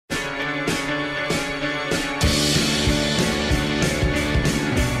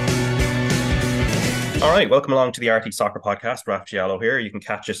All right, welcome along to the RT Soccer Podcast. Raf Diallo here. You can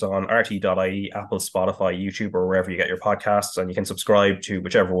catch us on rt.ie, Apple, Spotify, YouTube, or wherever you get your podcasts, and you can subscribe to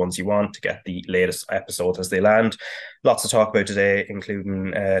whichever ones you want to get the latest episodes as they land. Lots to talk about today,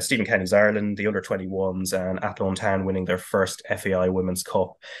 including Stephen Kenny's Ireland, the under-21s, and Athlone Town winning their first FAI Women's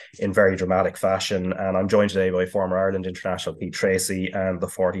Cup in very dramatic fashion. And I'm joined today by former Ireland international Keith Treacy and the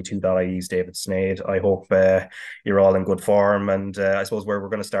 42.ie's David Sneyd. I hope you're all in good form, and I suppose where we're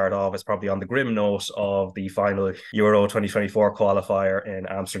going to start off is probably on the grim note of the final Euro 2024 qualifier in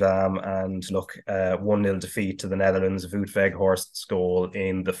Amsterdam. And look, 1-0 defeat to the Netherlands, Wout Weghorst's goal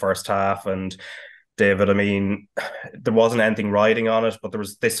in the first half. And David, I mean, there wasn't anything riding on it, but there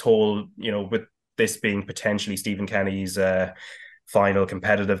was this whole, with this being potentially Stephen Kenny's final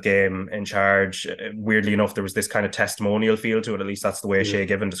competitive game in charge, weirdly enough, there was this kind of testimonial feel to it. At least that's the way Shay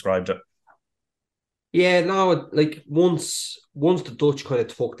Given described it. Yeah, no, like once the Dutch kind of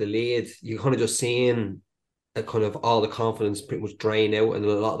took the lead, you kind of just seeing a kind of all the confidence pretty much drain out and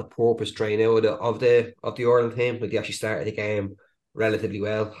a lot of the purpose drain out of the Ireland team. Like they actually started the game relatively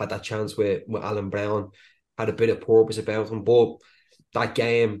well, had that chance with Alan Brown, had a bit of purpose about them. But that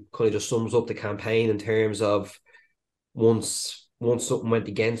game kind of just sums up the campaign in terms of once something went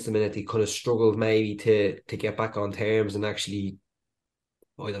against them and they kind of struggled maybe to get back on terms and actually,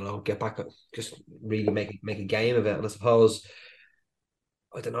 I don't know, get back, just really make a game of it. And I suppose,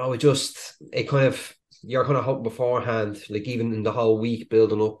 I don't know, it kind of, you're kind of hoping beforehand, like even in the whole week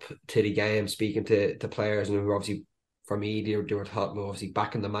building up to the game, speaking to players, and who obviously, for me, they were talking about obviously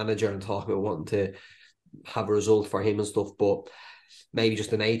backing the manager and talking about wanting to have a result for him and stuff. But maybe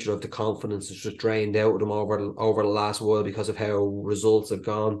just the nature of the confidence is just drained out of them over the last while because of how results have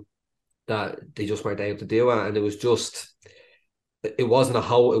gone, that they just weren't able to do it. And it wasn't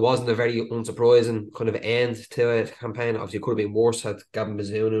a very unsurprising kind of end to a campaign. Obviously, it could have been worse had Gavin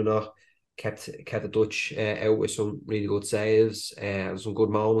Bazunu not kept the Dutch out with some really good saves and some good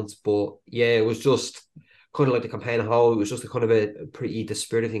moments. But yeah, it was just kind of like the campaign as a whole. It was just a kind of a pretty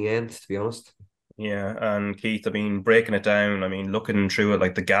dispiriting end, to be honest. Yeah, and Keith, I mean, breaking it down, I mean, looking through it,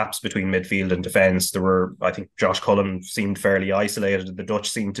 like the gaps between midfield and defence, there were, I think Josh Cullen seemed fairly isolated. The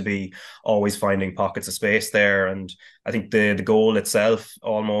Dutch seemed to be always finding pockets of space there. And I think the goal itself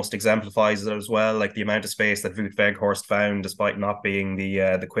almost exemplifies it as well, like the amount of space that Wout Weghorst found, despite not being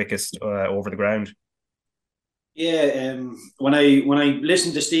the quickest over the ground. Yeah, when I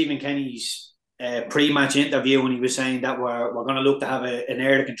listened to Stephen Kenny's pre-match interview, and he was saying that we're going to look to have an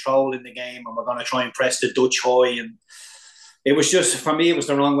air of control in the game, and we're going to try and press the Dutch high, and it was just, for me, it was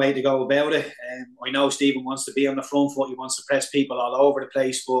the wrong way to go about it. I know Stephen wants to be on the front foot; he wants to press people all over the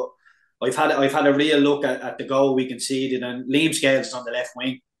place, but I've had a real look at the goal we conceded, and Liam Scales is on the left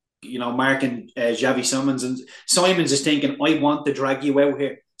wing, marking Xavi Simons, and Simons is thinking, I want to drag you out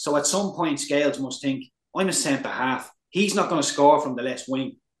here. So at some point, Scales must think, I'm a centre half. He's not going to score from the left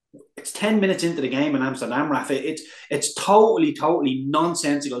wing. It's 10 minutes into the game in Amsterdam, Rafa. It's totally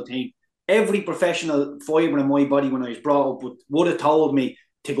nonsensical thing. Every professional fibre in my body when I was brought up would have told me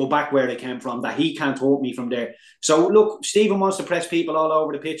to go back where I came from, that he can't hold me from there. So look, Stephen wants to press people all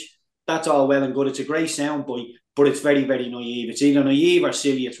over the pitch. That's all well and good. It's a great soundbite, but it's very, very naive. It's either naive or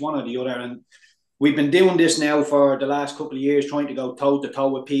silly. It's one or the other. And we've been doing this now for the last couple of years, trying to go toe to toe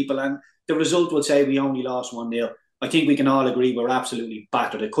with people, and the result would say we only lost 1-0. I think we can all agree we're absolutely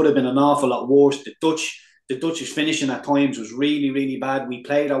battered. It could have been an awful lot worse. The Dutch's finishing at times was really, really bad. We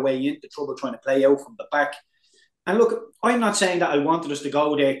played our way into trouble trying to play out from the back. And look, I'm not saying that I wanted us to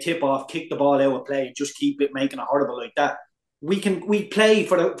go there, tip off, kick the ball out of play, and just keep it making it horrible like that. We play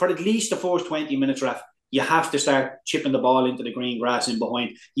for at least the first 20 minutes, Raf. You have to start chipping the ball into the green grass in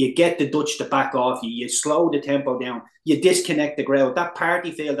behind. You get the Dutch to back off you. You slow the tempo down. You disconnect the ground. That party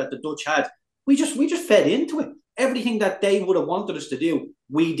feel that the Dutch had, we just fed into it. Everything that they would have wanted us to do,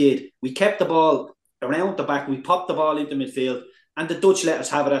 we did. We kept the ball around the back. We popped the ball into midfield, and the Dutch let us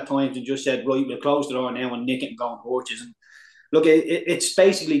have it at times and just said, right, we'll close the door now and nick it and go on horses. And look, it's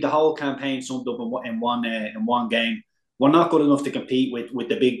basically the whole campaign summed up in one game. We're not good enough to compete with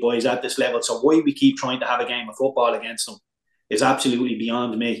the big boys at this level. So why we keep trying to have a game of football against them is absolutely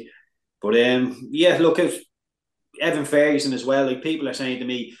beyond me. But yeah, look, if Evan Ferguson as well, like people are saying to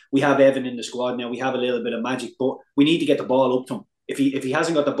me, we have Evan in the squad now, we have a little bit of magic, but we need to get the ball up to him. If he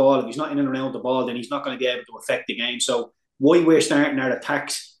hasn't got the ball, if he's not in and around the ball, then he's not going to be able to affect the game. So why we're starting our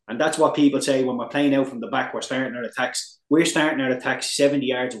attacks, and that's what people say when we're playing out from the back, we're starting our attacks. We're starting our attacks 70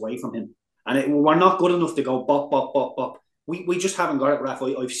 yards away from him. And we're not good enough to go bop, bop, bop, bop. We just haven't got it,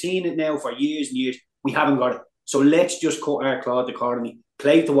 Raph. I've seen it now for years and years. We haven't got it. So let's just cut our cloth accordingly,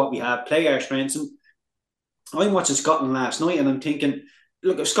 play to what we have, play our strengths. And I'm watching Scotland last night and I'm thinking,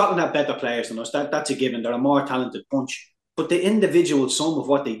 look, Scotland have better players than us. That's a given. They're a more talented bunch. But the individual sum of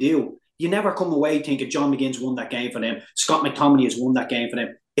what they do, you never come away thinking John McGinn's won that game for them. Scott McTominay has won that game for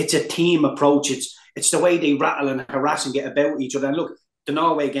them. It's a team approach. It's the way they rattle and harass and get about each other. And look, the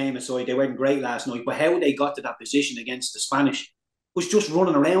Norway game aside, they weren't great last night, but how they got to that position against the Spanish was just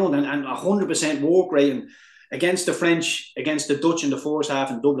running around and 100% work rate. And against the French, against the Dutch in the first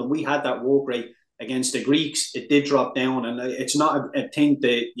half in Dublin, we had that work rate. Against the Greeks, it did drop down, and it's not a thing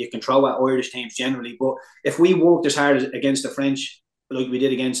that you can throw at Irish teams generally. But if we worked as hard against the French, like we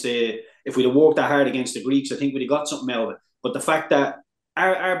did if we'd have worked that hard against the Greeks, I think we'd have got something out of it. But the fact that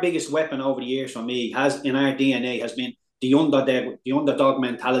our biggest weapon over the years for me has in our DNA has been the underdog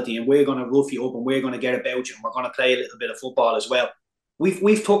mentality, and we're going to rough you up, and we're going to get about you, and we're going to play a little bit of football as well.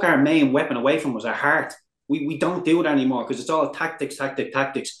 We've took our main weapon away from us, our heart. We don't do it anymore because it's all tactics.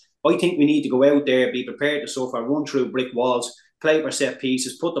 I think we need to go out there, be prepared to suffer, run through brick walls, play for set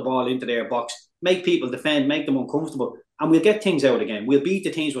pieces, put the ball into their box, make people defend, make them uncomfortable, and we'll get things out again. We'll beat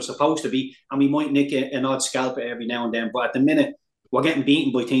the teams we're supposed to beat, and we might nick an odd scalper every now and then. But at the minute, we're getting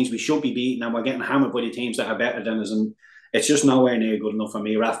beaten by teams we should be beating, and we're getting hammered by the teams that are better than us. And it's just nowhere near good enough for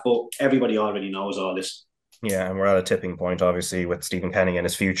me, Raf. But everybody already knows all this. Yeah, and we're at a tipping point, obviously, with Stephen Kenny and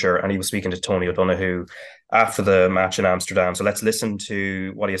his future. And he was speaking to Tony O'Donoghue after the match in Amsterdam. So let's listen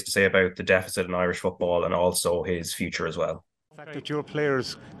to what he has to say about the deficit in Irish football and also his future as well. The fact that your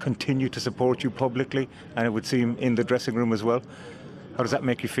players continue to support you publicly, and it would seem in the dressing room as well, how does that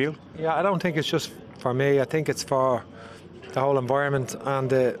make you feel? Yeah, I don't think it's just for me. I think it's for the whole environment and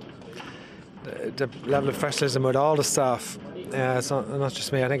the level of professionalism with all the staff. It's not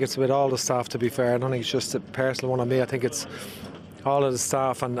just me. I think it's with all the staff, to be fair. I don't think it's just a personal one on me. I think it's all of the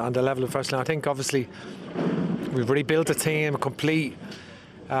staff and the level of professionalism. I think obviously we've rebuilt a team, complete,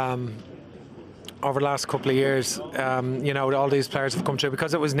 over the last couple of years. All these players have come through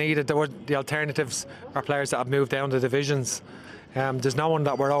because it was needed. There were the alternatives are players that have moved down the divisions. There's no one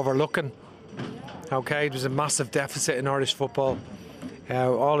that we're overlooking. Okay, there's a massive deficit in Irish football.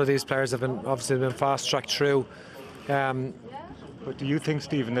 All of these players have been fast-tracked through. But do you think,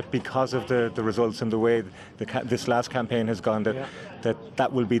 Stephen, that because of the results and the way this last campaign has gone,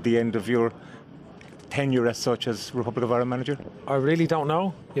 that will be the end of your tenure as such as Republic of Ireland manager? I really don't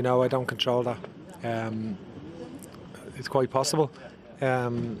know. I don't control that. It's quite possible. I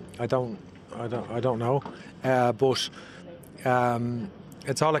don't know. But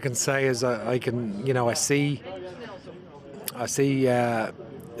it's all I can say is I see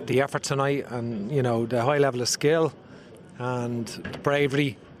the effort tonight and the high level of skill and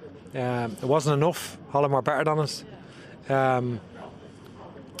bravery. It wasn't enough. Holland were better than us.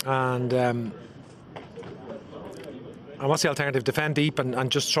 And what's the alternative? Defend deep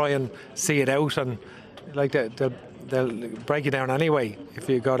and just try and see it out, and like they'll break you down anyway if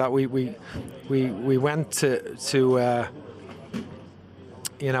you go that. We went to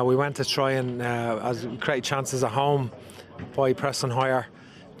we went to try and create chances at home by pressing higher.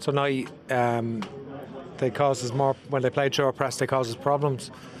 Tonight they caused us more when they played through our press. They caused us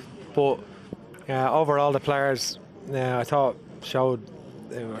problems, but overall the players I thought showed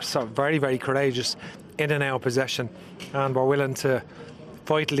they were so very, very courageous in and out of possession, and were willing to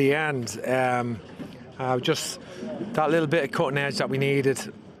fight to the end. Just that little bit of cutting edge that we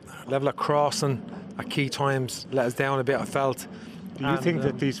needed, level of crossing at key times let us down a bit, I felt. Do you think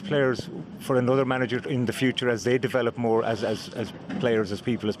that these players, for another manager in the future, as they develop more as players, as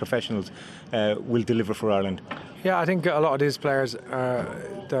people, as professionals, will deliver for Ireland? Yeah, I think a lot of these players,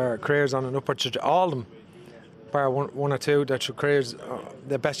 their careers on an upward trajectory, all of them, bar one or two, their careers,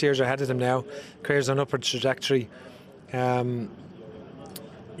 their best years are ahead of them now, careers on upward trajectory. We've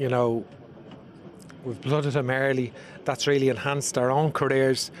blooded them early. That's really enhanced their own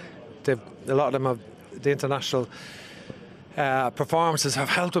careers. A lot of them have the international performances have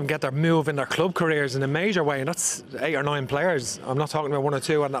helped them get their move in their club careers in a major way, and that's 8 or 9 players. I'm not talking about 1 or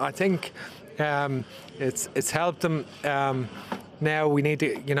 2, and I think it's helped them. Now we need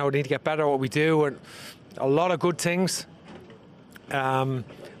to get better at what we do, and a lot of good things. But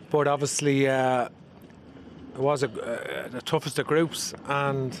obviously, it was the toughest of groups,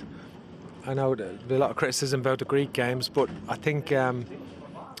 and I know there'll be a lot of criticism about the Greek games, but I think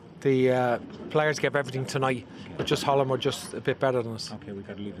the players gave everything tonight, but just Holland were just a bit better than us. Okay, we've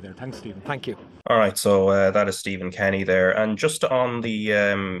got to leave it there. Thanks, Stephen. Thank you. All right, so that is Stephen Kenny there. And just on the,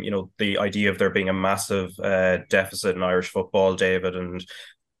 the idea of there being a massive deficit in Irish football, David, and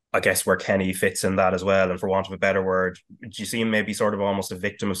I guess where Kenny fits in that as well, and for want of a better word, do you see him maybe sort of almost a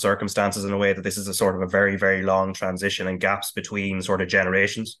victim of circumstances in a way that this is a sort of a very, very long transition and gaps between sort of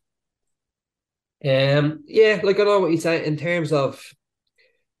generations? Yeah, like I know what you say in terms of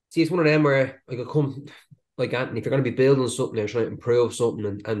See, it's one of them where I could come, like Anthony, if you're going to be building something or trying to improve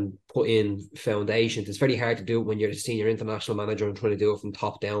something and put in foundations, it's very hard to do it when you're the senior international manager and trying to do it from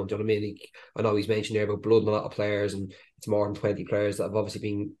top down. Do you know what I mean? Like, I know he's mentioned there about blood and a lot of players, and it's more than 20 players that have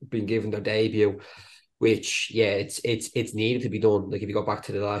obviously been given their debut. Which, yeah, it's needed to be done. Like if you go back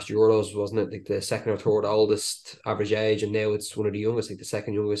to the last Euros, wasn't it like the second or third oldest average age, and now it's one of the youngest, like the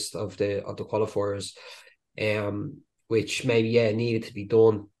second youngest of the qualifiers. Which maybe needed to be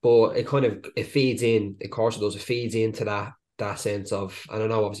done, but it feeds in. Of course, it does. It feeds into that sense of, I don't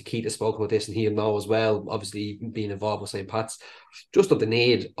know. Obviously, Keith has spoken about this, and he'll know as well. Obviously, being involved with St. Pat's, just of the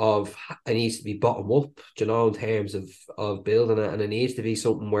need of it needs to be bottom up, you know, in terms of building it, and it needs to be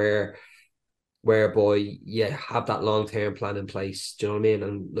something whereby you have that long-term plan in place. Do you know what I mean?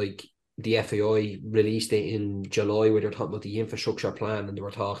 And like the FAI released it in July where they're talking about the infrastructure plan, and they were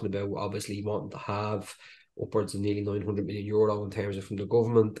talking about obviously wanting to have upwards of nearly 900 million euro in terms of from the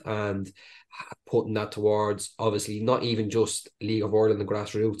government, and putting that towards obviously not even just League of Ireland and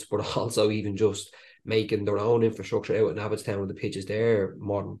grassroots, but also even just making their own infrastructure out in Abbottstown with the pitches there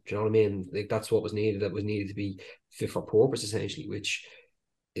modern. Do you know what I mean? Like that's what was needed. That was needed to be fit for purpose essentially, which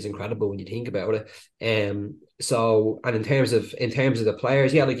is incredible when you think about it. So, and in terms of the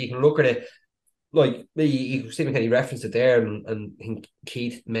players, like you can look at it, like Stephen Kenny referenced it there, and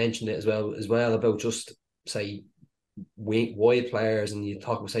Keith mentioned it as well about just say wide players, and you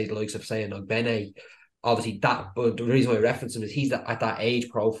talk about say the likes of saying like Bene, obviously that, but the reason why I reference him is he's at that age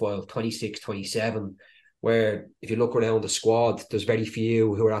profile 26, 27, where if you look around the squad, there's very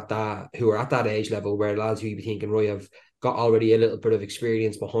few who are at that age level, where lads who you'd be thinking, right, have got already a little bit of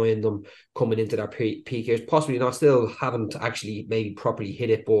experience behind them coming into their peak years, possibly not, still haven't actually maybe properly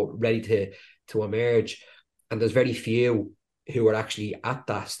hit it, but ready to emerge. And there's very few who are actually at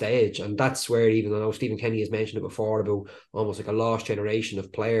that stage. And that's where, even though Stephen Kenny has mentioned it before about almost like a lost generation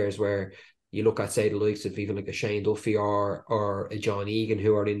of players, where you look at, say, the likes of even like a Shane Duffy or a John Egan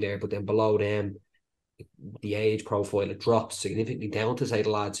who are in there, but then below them, the age profile, it drops significantly down to, say, the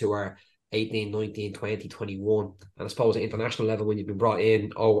lads who are 18, 19, 20, 21. And I suppose at international level, when you've been brought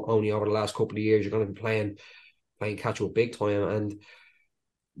in only over the last couple of years, you're going to be playing catch up big time. And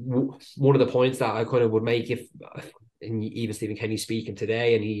one of the points that I kind of would make, if and even Stephen Kenny speaking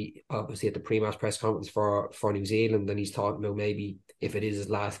today, and he obviously at the pre-match press conference for New Zealand, and he's talking about maybe if it is his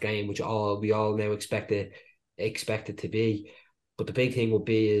last game, which we all now expect it to be. But the big thing would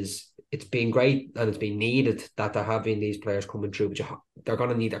be is it's been great and it's been needed that there have been these players coming through, but they're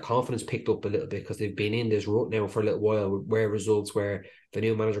going to need their confidence picked up a little bit, because they've been in this rut now for a little while where results, where the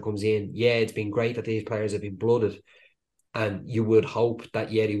new manager comes in. Yeah, it's been great that these players have been blooded, and you would hope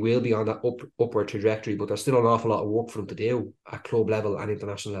that they will be on that upward trajectory, but there's still an awful lot of work for them to do at club level and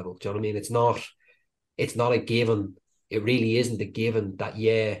international level. Do you know what I mean? It's not a given. It really isn't a given that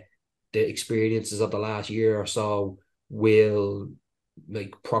the experiences of the last year or so will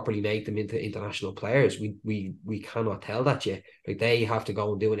properly make them into international players. We cannot tell that yet. Like, they have to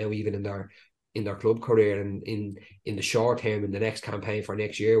go and do it now, even in their club career, and in the short term, in the next campaign for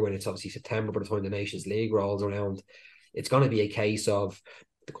next year, when it's obviously September by the time the Nations League rolls around. It's going to be a case of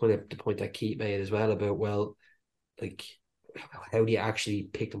the point that Keith made as well about, well, like, how do you actually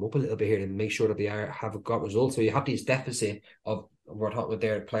pick them up a little bit here and make sure that they have got results? So you have this deficit of, we're talking about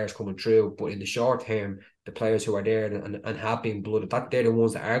their players coming through, but in the short term, the players who are there and have been blooded, they're the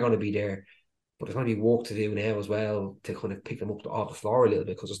ones that are going to be there. But there's going to be work to do now as well to kind of pick them up off the floor a little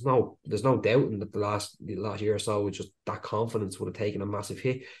bit, because there's no doubt that the last year or so, it's just that confidence would have taken a massive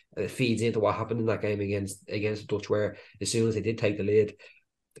hit. And it feeds into what happened in that game against the Dutch, where as soon as they did take the lead,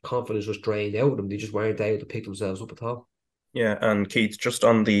 the confidence was drained out of them. They just weren't able to pick themselves up at all. Yeah, and Keith, just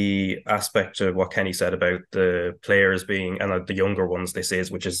on the aspect of what Kenny said about the players being, and the younger ones, this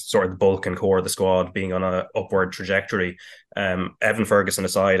is, which is sort of the bulk and core of the squad, being on an upward trajectory. Evan Ferguson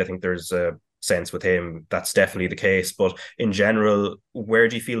aside, I think there's a sense with him that's definitely the case. But in general, where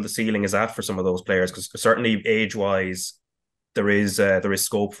do you feel the ceiling is at for some of those players? Because certainly age-wise, there is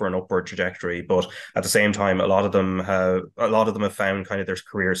scope for an upward trajectory, but at the same time, a lot of them have found kind of their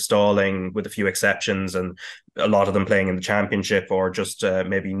careers stalling, with a few exceptions, and a lot of them playing in the championship, or just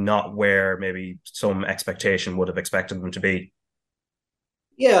maybe not where maybe some expectation would have expected them to be.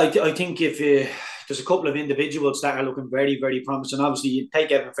 Yeah, I think if there's a couple of individuals that are looking very, very promising. Obviously, you take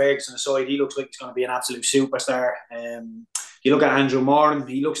Evan Ferguson aside; he looks like he's going to be an absolute superstar. You look at Andrew Moran;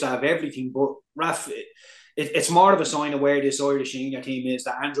 he looks to have everything. But Raf, it's more of a sign of where this Irish senior team is,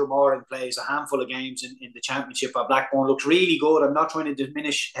 that Andrew Moran plays a handful of games in the championship for Blackburn, looks really good. I'm not trying to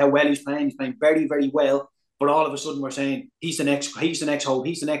diminish how well he's playing. He's playing very, very well. But all of a sudden we're saying he's the next hope,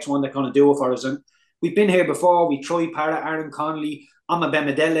 he's the next one that's going to do it for us. And we've been here before. We tried Parrott, Aaron Connolly.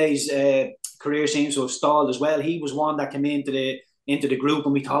 Bemidele's career seems to have stalled as well. He was one that came into the group,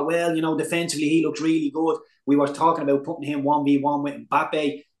 and we thought, well, defensively he looks really good. We were talking about putting him 1v1 with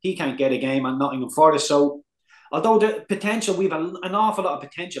Mbappe. He can't get a game on Nottingham Forest. So although the potential, we've an awful lot of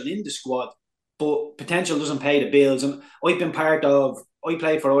potential in the squad, but potential doesn't pay the bills. And I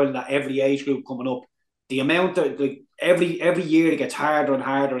played for Ireland at every age group coming up. The amount of every year it gets harder and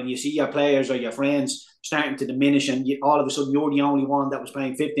harder, and you see your players or your friends starting to diminish, and all of a sudden you're the only one that was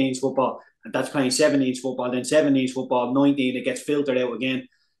playing 15s football, and that's playing 17s football, then 17s football, 19, it gets filtered out again.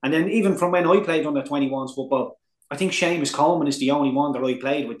 And then even from when I played under 21s football, I think Seamus Coleman is the only one that I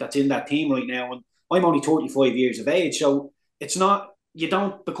played with that's in that team right now, and I'm only 35 years of age, so it's not, you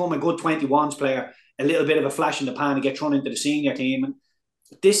don't become a good 21s player, a little bit of a flash in the pan and get thrown into the senior team. And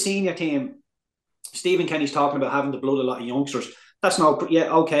this senior team, Stephen Kenny's talking about having to blood a lot of youngsters. That's not,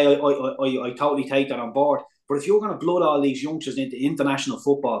 yeah, okay, I totally take that on board. But if you're going to blood all these youngsters into international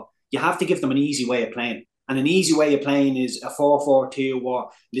football, you have to give them an easy way of playing. And an easy way of playing is a 4-4-2, or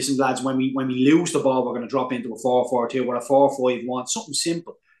listen, lads, when we lose the ball, we're going to drop into a 4-4-2 or a 4-5-1, something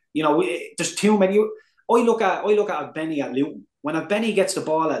simple. There's too many. I look at Benny at Luton. When Benny gets the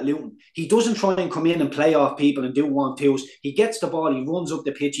ball at Luton, he doesn't try and come in and play off people and do 1-2s. He gets the ball, he runs up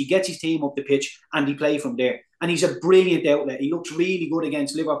the pitch, he gets his team up the pitch, and he plays from there. And he's a brilliant outlet. He looks really good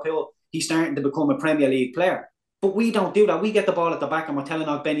against Liverpool. He's starting to become a Premier League player. But we don't do that. We get the ball at the back and we're telling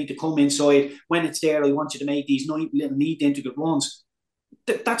our Benny to come inside. When it's there, I want you to make these little neat intricate runs.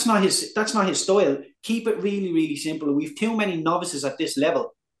 That's not his style. Keep it really, really simple. We've too many novices at this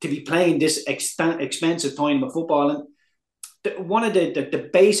level to be playing this expensive time of football. And one of the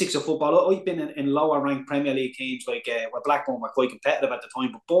basics of football, I've been in lower ranked Premier League teams like where Blackburn were quite competitive at the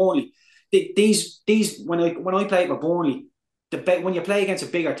time, but Burnley, when I played with Burnley, when you play against a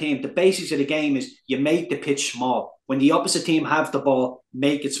bigger team, the basics of the game is you make the pitch small. When the opposite team have the ball,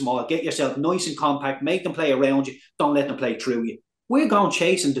 make it small. Get yourself nice and compact, make them play around you, don't let them play through you. We're going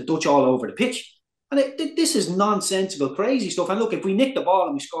chasing the Dutch all over the pitch. And this is nonsensical, crazy stuff. And look, if we nick the ball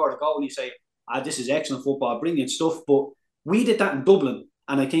and we score a goal, you say, this is excellent football, brilliant stuff. But we did that in Dublin,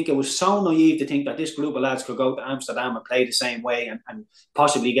 and I think it was so naive to think that this group of lads could go to Amsterdam and play the same way and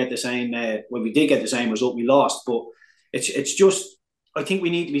possibly get the same. Well, we did get the same result, we lost, but it's just, I think we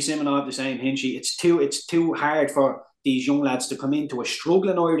need to be swimming off the same hinchy. It's too hard for these young lads to come into a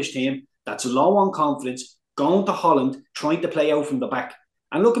struggling Irish team that's low on confidence, going to Holland, trying to play out from the back.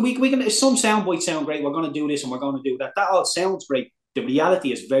 And look, we can. Some sound bites sound great. We're going to do this and we're going to do that. That all sounds great. The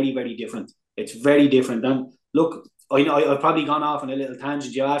reality is very, very different. It's very different. And look, I've probably gone off on a little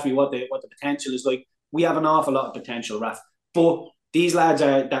tangent. You asked me what the potential is like. We have an awful lot of potential, Raf. But these lads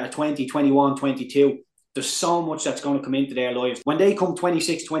that are 20, 21, 22, there's so much that's going to come into their lives. When they come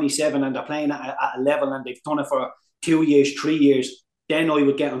 26, 27 and they're playing at a level and they've done it for 2 years, 3 years, then I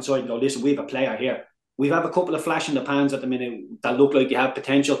would get on side and go, listen, we have a player here. We have a couple of flash in the pans at the minute that look like they have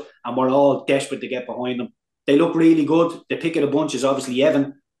potential, and we're all desperate to get behind them. They look really good. The pick of the bunch is obviously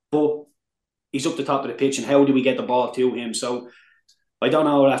Evan, but he's up the top of the pitch, and how do we get the ball to him? So I don't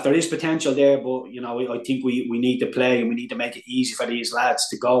know if there is potential there, but I think we need to play, and we need to make it easy for these lads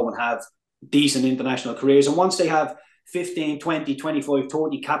to go and have decent international careers. And once they have 15, 20, 25,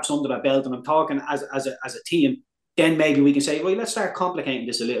 30 caps under their belt, and I'm talking as a team, then maybe we can say, right, let's start complicating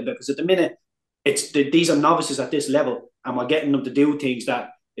this a little bit, because at the minute, these are novices at this level, and we're getting them to do things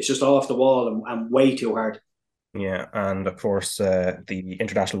that it's just off the wall and way too hard. Yeah, and of course, the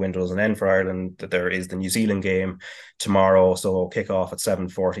international window doesn't end for Ireland. There is the New Zealand game tomorrow, so kick off at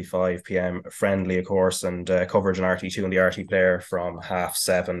 7:45 p.m. Friendly, of course, and coverage on RT2 and the RT Player from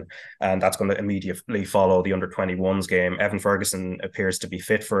 7:30, and that's going to immediately follow the under-21s game. Evan Ferguson appears to be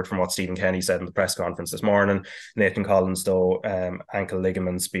fit for it, from what Stephen Kenny said in the press conference this morning. Nathan Collins, though, ankle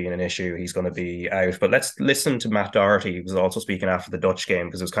ligaments being an issue, he's going to be out. But let's listen to Matt Doherty, who was also speaking after the Dutch game,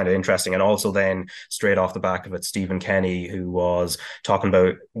 because it was kind of interesting, and also then straight off the back of it, Stephen Kenny, who was talking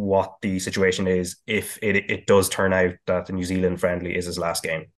about what the situation is if it does turn out that the New Zealand friendly is his last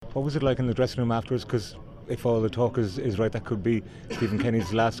game. What was it like in the dressing room afterwards? Because if all the talk is right, that could be Stephen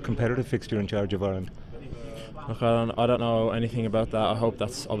Kenny's last competitive fixture in charge of Ireland. Look, I don't know anything about that. I hope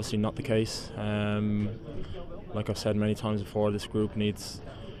that's obviously not the case. Like I've said many times before, this group needs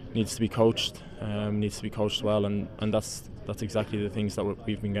to be coached, well, and that's exactly the things that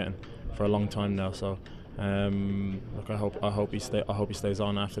we've been getting for a long time now. So. Look, I hope he stays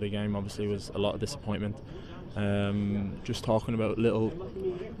on after the game. Obviously, it was a lot of disappointment. Just talking about little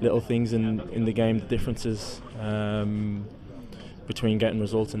things in the game, the differences between getting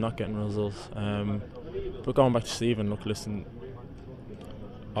results and not getting results. But going back to Stephen, look, listen,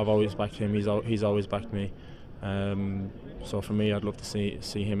 I've always backed him. He's always backed me. So for me, I'd love to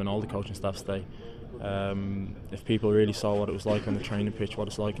see him and all the coaching staff stay. If people really saw what it was like on the training pitch, what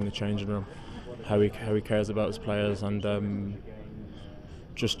it's like in the changing room, how he cares about his players, and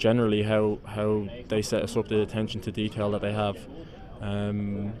just generally how they set us up, the attention to detail that they have,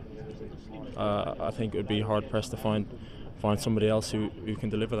 I think it would be hard pressed to find somebody else who can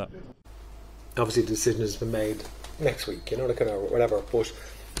deliver that. Obviously the decision has been made next week, you know, like, or whatever, but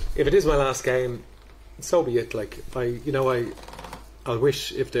if it is my last game, so be it. Like, I'll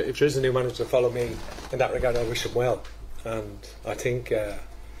wish, if there is a new manager to follow me in that regard, I wish him well. And I think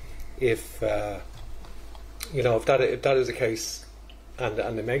if that is the case,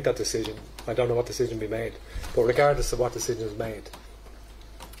 and they make that decision, I don't know what decision will be made, but regardless of what decision is made,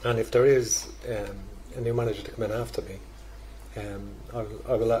 and if there is a new manager to come in after me,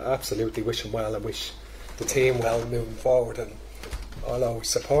 I will absolutely wish him well and wish the team well moving forward, and I'll always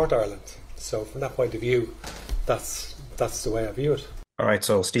support Ireland. So from that point of view, that's the way I view it. All right,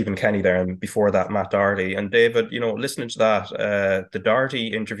 so Stephen Kenny there, and before that, Matt Doherty. And David, listening to that, the Doherty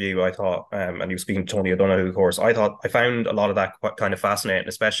interview, I thought, and he was speaking to Tony O'Donoghue, of course, I found a lot of that quite kind of fascinating,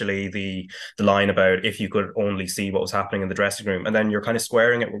 especially the line about if you could only see what was happening in the dressing room. And then you're kind of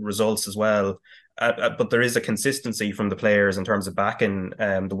squaring it with results as well. But there is a consistency from the players in terms of backing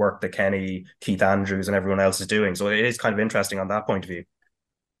the work that Kenny, Keith Andrews and everyone else is doing. So it is kind of interesting on that point of view.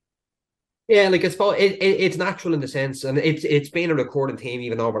 Yeah, like it's natural in the sense, and it's been a recurring theme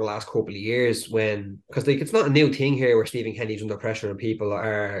even over the last couple of years, because like it's not a new thing here where Stephen Kenny's under pressure and people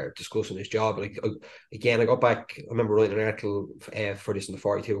are discussing his job. Like, again, I got back, I remember writing an article for this in the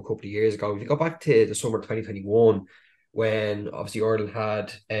 42 a couple of years ago. If you go back to the summer 2021, when obviously Ireland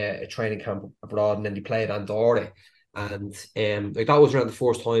had a training camp abroad and then they played Andorra, and like that was around the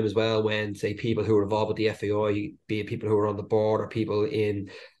first time as well when, say, people who were involved with the FAI, be it people who were on the board or people in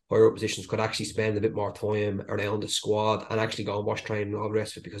higher up positions, could actually spend a bit more time around the squad and actually go and watch training and all the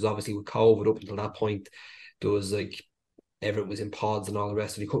rest of it, because obviously with COVID up until that point there was like everyone was in pods and all the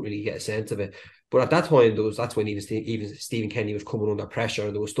rest of it, you couldn't really get a sense of it. But at that time that's when even Stephen Kenny was coming under pressure,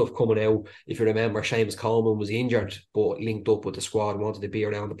 and there was stuff coming out. If you remember, Seamus Coleman was injured but linked up with the squad and wanted to be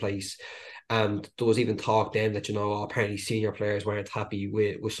around the place, and there was even talk then that apparently senior players weren't happy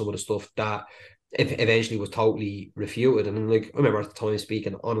with some of the stuff that eventually was totally refuted. And like, I remember at the time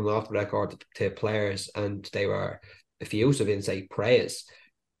speaking on and off the record to players, and they were effusive in, say, praise.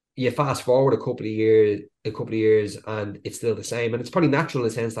 You fast forward a couple of years and it's still the same. And it's probably natural in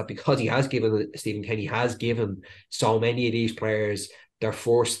the sense that because Stephen Kenny has given so many of these players their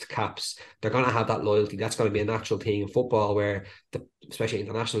first caps, they're going to have that loyalty. That's going to be a natural thing in football where, especially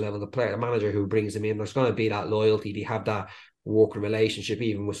international level, the manager who brings them in, there's going to be that loyalty. They have that working relationship,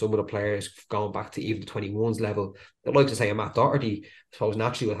 even with some of the players going back to even the 21s level. I'd like to say a Matt Doherty, I suppose,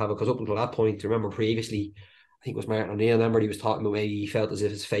 naturally will have it, because up until that point, remember previously, I think it was Martin O'Neill, remember he was talking about maybe he felt as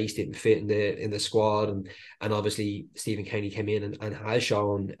if his face didn't fit in the squad, and obviously Stephen Kenny came in and has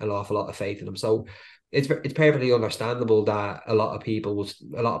shown an awful lot of faith in him. So it's perfectly understandable that a lot of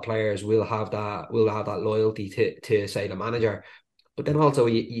players will have that loyalty to say the manager. But then also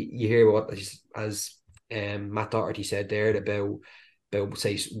you hear what, as Matt Doherty said there about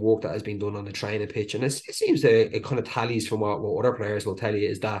say work that has been done on the training pitch, and it seems it kind of tallies from what other players will tell you,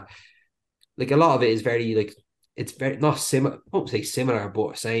 is that like a lot of it is very like, it's very not similar, I won't say similar,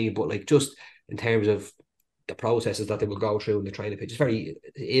 but like just in terms of the processes that they will go through in the training pitch, it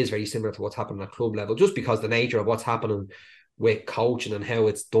is very similar to what's happening at club level, just because the nature of what's happening with coaching and how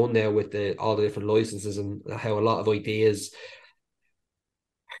it's done now with all the different licenses, and how a lot of ideas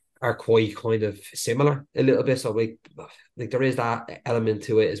are quite kind of similar a little bit. So like there is that element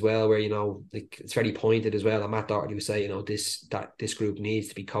to it as well, where like it's very pointed as well. And Matt Doherty was saying, this group needs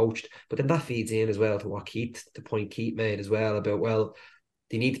to be coached, but then that feeds in as well to what the point Keith made as well about, well,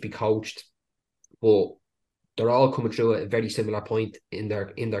 they need to be coached, but they're all coming through at a very similar point in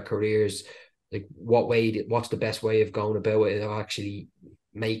their careers. Like what's the best way of going about it, and actually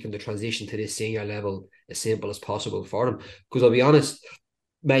making the transition to this senior level as simple as possible for them. Because I'll be honest,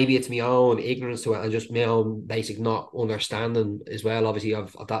 maybe it's my own ignorance to it and just my own basic not understanding as well, obviously,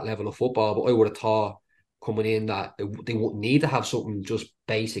 of that level of football. But I would have thought coming in that they wouldn't need to have something just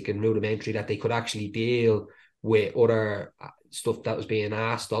basic and rudimentary, that they could actually deal with other stuff that was being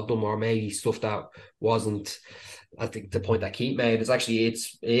asked of them, or maybe stuff that wasn't. I think the point that Keith made is actually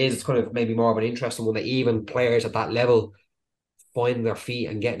it's kind of maybe more of an interesting one, that even players at that level finding their feet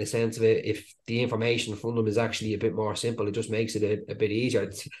and getting a sense of it, if the information from them is actually a bit more simple, it just makes it a bit easier.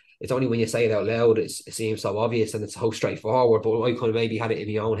 It's only when you say it out loud it seems so obvious and it's so straightforward, but I kind of maybe had it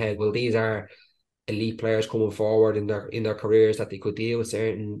in my own head, well, these are elite players coming forward in their careers that they could deal with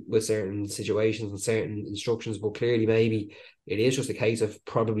certain situations and certain instructions, but clearly maybe it is just a case of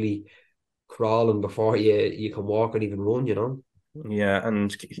probably crawling before you can walk and even run, you know. Yeah,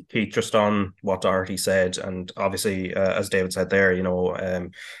 and Keith, just on what Doherty said, and obviously, as David said there,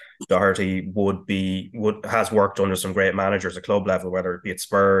 Doherty has worked under some great managers at club level, whether it be at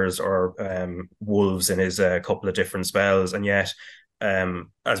Spurs or Wolves in his couple of different spells, and yet.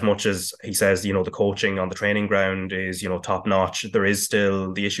 As much as he says, the coaching on the training ground is, top notch, there is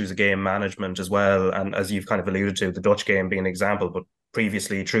still the issues of game management as well. And as you've kind of alluded to, the Dutch game being an example, but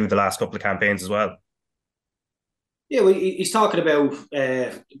previously through the last couple of campaigns as well. Yeah, well, he's talking about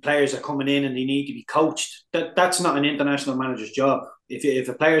players are coming in and they need to be coached. That's not an international manager's job. If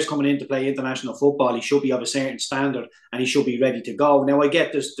a player's coming in to play international football, he should be of a certain standard and he should be ready to go. Now, I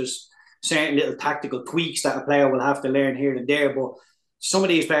get there's certain little tactical tweaks that a player will have to learn here and there, but some of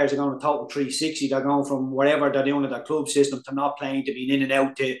these players are going to total 360. They're going from wherever they're doing at their club system to not playing, to being in and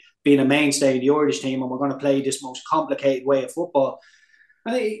out, to being a mainstay in the Irish team, and we're going to play this most complicated way of football.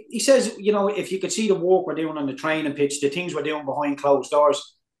 And he says, if you could see the work we're doing on the training pitch, the things we're doing behind closed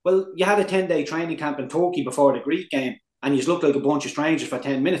doors. Well, you had a 10-day training camp in Turkey before the Greek game, and you looked like a bunch of strangers for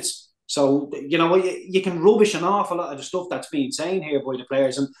 10 minutes. So, you can rubbish an awful lot of the stuff that's being said here by the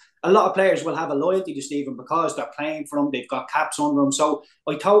players. And a lot of players will have a loyalty to Stephen because they're playing for him, they've got caps under them. So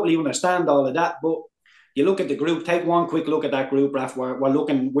I totally understand all of that. But you look at the group, take one quick look at that group, Raf. We're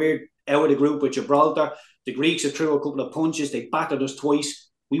out of the group with Gibraltar. The Greeks have threw a couple of punches. They battered us twice.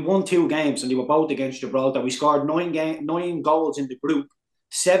 We won 2 games and they were both against Gibraltar. We scored 9 goals in the group.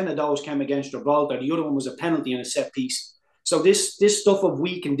 7 of those came against Gibraltar. The other one was a penalty and a set piece. So this stuff of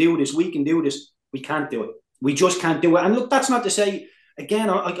we can do this, we can't do it. We just can't do it. And look, that's not to say, again,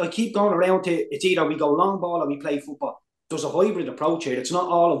 I keep going around to it's either we go long ball or we play football. There's a hybrid approach here. It's not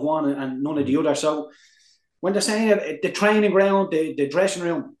all of one and none of the other. So when they're saying the training ground, the dressing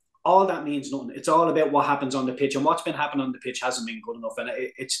room, all that means nothing. It's all about what happens on the pitch, and what's been happening on the pitch hasn't been good enough. And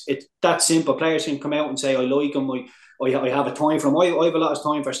it's that simple. Players can come out and say, I like him, I have a time for him. I have a lot of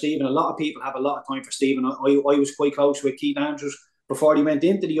time for Stephen. A lot of people have a lot of time for Stephen. I was quite close with Keith Andrews before he went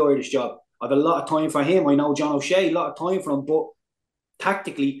into the Irish job. I have a lot of time for him. I know John O'Shea, a lot of time for him, but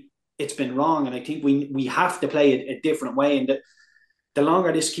tactically it's been wrong, and I think we have to play it a different way. And the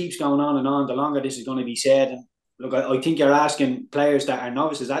longer this keeps going on, the longer this is going to be said. And look, I think you're asking players that are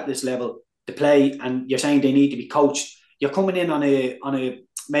novices at this level to play, and you're saying they need to be coached. You're coming in on a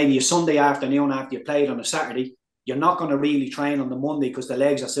maybe a Sunday afternoon after you played on a Saturday. You're not going to really train on the Monday because the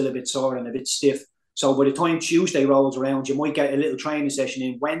legs are still a bit sore and a bit stiff. So by the time Tuesday rolls around, you might get a little training session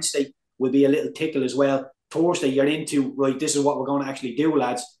in. Wednesday will be a little tickle as well. Thursday, you're into, right, this is what we're going to actually do,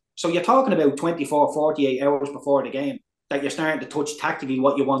 lads. So you're talking about 24, 48 hours before the game that you're starting to touch tactically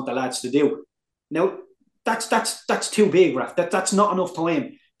what you want the lads to do. Now, that's too big, Raf. That's not enough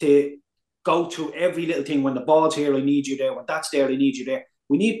time to go through every little thing. When the ball's here, I need you there. When that's there, I need you there.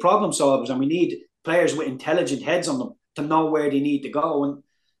 We need problem solvers, and we need players with intelligent heads on them to know where they need to go. And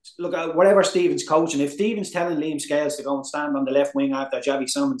look, whatever Stephen's coaching, if Stephen's telling Liam Scales to go and stand on the left wing after Javi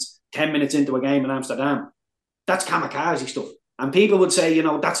Simmons 10 minutes into a game in Amsterdam, that's kamikaze stuff. And people would say,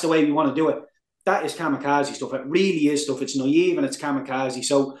 that's the way we want to do it. That is kamikaze stuff. It really is stuff. It's naive and it's kamikaze.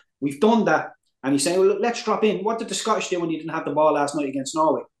 So we've done that. And he's saying, well, look, let's drop in. What did the Scottish do when you didn't have the ball last night against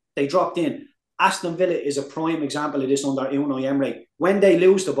Norway? They dropped in. Aston Villa is a prime example of this under Unai Emery. When they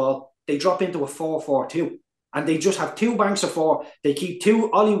lose the ball, they drop into a 4-4-2. And they just have 2 banks of 4. They keep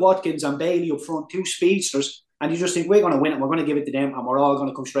 2 Ollie Watkins and Bailey up front, 2 speedsters. And you just think, we're going to win it. We're going to give it to them. And we're all going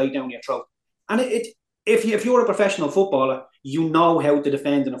to come straight down your throat. And if you're a professional footballer, you know how to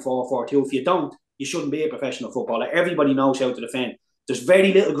defend in a 4-4-2. If you don't, you shouldn't be a professional footballer. Everybody knows how to defend. There's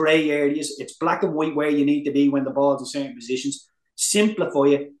very little grey areas. It's black and white where you need to be when the ball's in certain positions. Simplify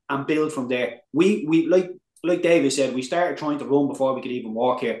it and build from there. We like David said, we started trying to run before we could even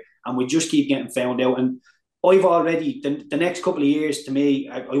walk here, and we just keep getting found out. And I've already, the next couple of years, to me,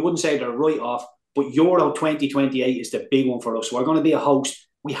 I wouldn't say they're a write-off, but Euro 2028 is the big one for us. We're going to be a host.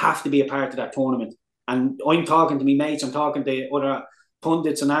 We have to be a part of that tournament. And I'm talking to me mates, I'm talking to other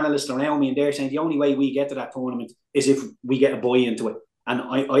pundits and analysts around me, and they're saying the only way we get to that tournament is if we get a buy into it. And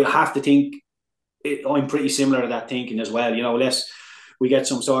I have to think I'm pretty similar to that thinking as well. Unless we get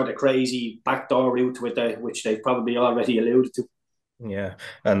some sort of crazy backdoor route with which they've probably already alluded to. Yeah,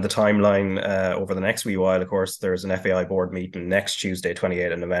 and the timeline over the next wee while, of course, there's an FAI board meeting next Tuesday,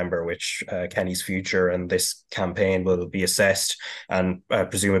 28th of November, which Kenny's future and this campaign will be assessed, and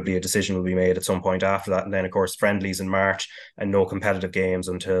presumably a decision will be made at some point after that. And then, of course, friendlies in March and no competitive games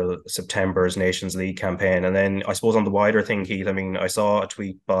until September's Nations League campaign. And then I suppose on the wider thing, Keith, I mean, I saw a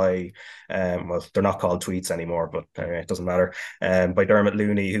tweet by, well, they're not called tweets anymore, but anyway, it doesn't matter, by Dermot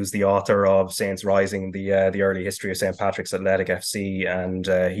Looney, who's the author of Saints Rising, the early history of St. Patrick's Athletic FC. And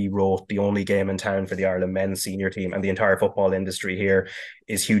he wrote the only game in town for the Ireland men's senior team, and the entire football industry here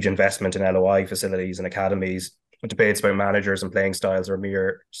is huge investment in LOI facilities and academies. Debates about managers and playing styles are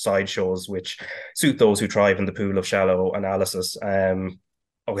mere sideshows which suit those who thrive in the pool of shallow analysis.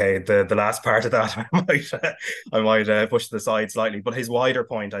 Okay, the last part of that I might push to the side slightly, but his wider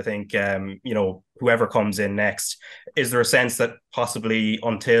point, I think, you know, whoever comes in next, is there a sense that possibly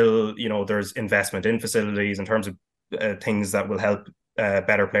until, you know, there's investment in facilities in terms of things that will help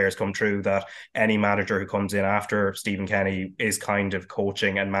better players come through, that any manager who comes in after Stephen Kenny is kind of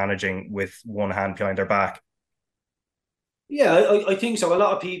coaching and managing with one hand behind their back? Yeah, I think so. A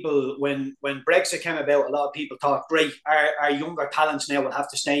lot of people, when Brexit came about, a lot of people thought, great, our younger talents now will have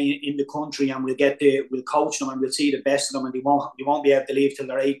to stay in the country, and we'll coach them and we'll see the best of them, and they won't be able to leave till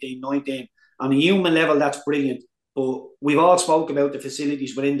they're 18, 19. On a human level, that's brilliant. But we've all spoke about the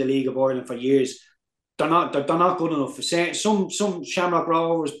facilities within the League of Ireland for years. They're not good enough. For some Shamrock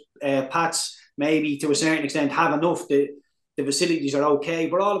Rovers, Pats, maybe to a certain extent, have enough. The facilities are okay,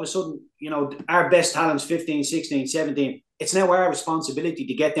 but all of a sudden, you know, our best talents, 15, 16, 17, it's now our responsibility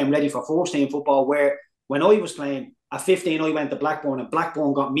to get them ready for first team football, where when I was playing at 15, I went to Blackburn, and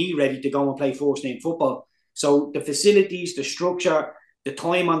Blackburn got me ready to go and play first team football. So the facilities, the structure, the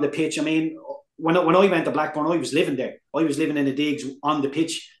time on the pitch. I mean, when I went to Blackburn, I was living there. I was living in the digs on the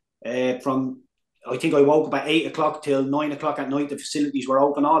pitch from... I think I woke up at 8 o'clock till 9 o'clock at night. The facilities were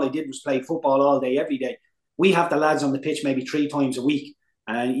open. All I did was play football all day, every day. We have the lads on the pitch maybe 3 times a week.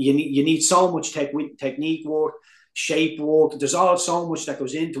 And you need so much technique work, shape work. There's all so much that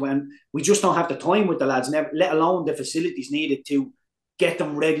goes into it. And we just don't have the time with the lads, let alone the facilities needed to get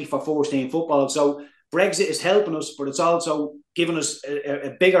them ready for first team football. So Brexit is helping us, but it's also giving us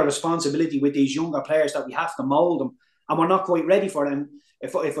a bigger responsibility with these younger players that we have to mould them. And we're not quite ready for them.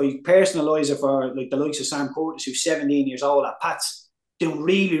 If I personalise it for like the likes of Sam Curtis, who's 17 years old at Pats, doing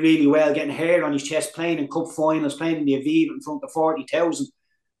really, really well, getting hair on his chest, playing in cup finals, playing in the Aviva in front of 40,000.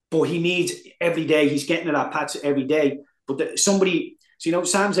 But he needs every day. He's getting it at Pats every day. But somebody, so you know,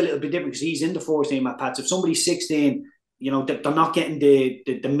 Sam's a little bit different because he's in the first team at Pats. If somebody's 16, you know, they're not getting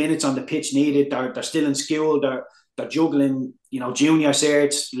the minutes on the pitch needed. They're still in school. They're juggling, you know, junior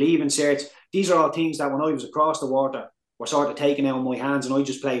certs, leaving certs. These are all things that when I was across the water were sort of taken out of my hands, and I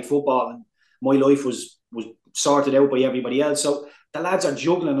just played football, and my life was sorted out by everybody else. So the lads are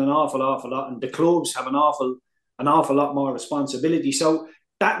juggling an awful lot, and the clubs have an awful lot more responsibility. So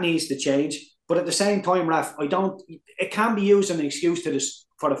that needs to change. But at the same time, Raf, it can be used as an excuse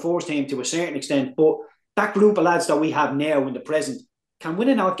for the first team to a certain extent. But that group of lads that we have now in the present can win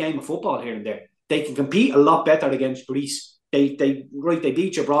an odd game of football here and there. They can compete a lot better against Greece. They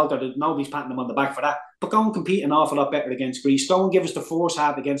beat Gibraltar. Nobody's patting them on the back for that. But go and compete an awful lot better against Greece. Go and give us the first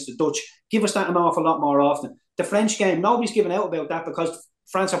half against the Dutch. Give us that an awful lot more often. The French game, nobody's giving out about that because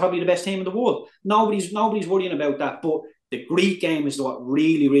France are probably the best team in the world. Nobody's worrying about that. But the Greek game is what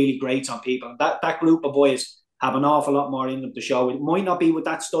really, really grates on people. And that group of boys have an awful lot more in them to show. It might not be with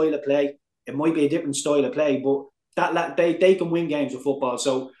that style of play. It might be a different style of play, but they can win games of football.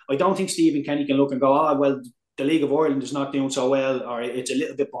 So I don't think Stephen Kenny can look and go, well, the League of Ireland is not doing so well, or it's a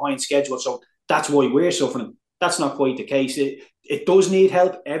little bit behind schedule, so that's why we're suffering. That's not quite the case. It does need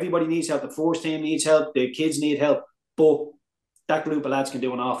help. Everybody needs help. The first team needs help. The kids need help. But that group of lads can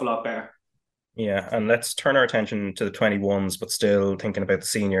do an awful lot better. Yeah, and let's turn our attention to the 21s, but still thinking about the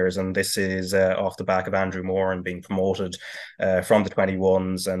seniors. And this is off the back of Andrew Moran being promoted from the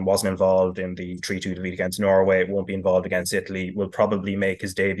 21s and wasn't involved in the 3-2 defeat against Norway. Won't be involved against Italy. Will probably make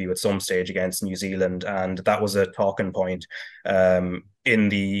his debut at some stage against New Zealand. And that was a talking point in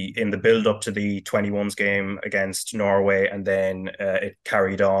the build up to the 21s game against Norway, and then it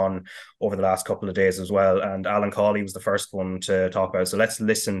carried on over the last couple of days as well. And Alan Cawley was the first one to talk about it. So let's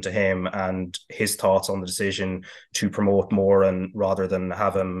listen to him and his thoughts on the decision to promote Moran rather than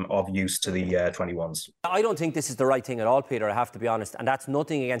have him of use to the 21s. I don't think this is the right thing at all, Peter, I have to be honest. And that's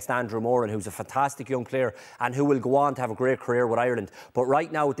nothing against Andrew Moran, who's a fantastic young player and who will go on to have a great career with Ireland. But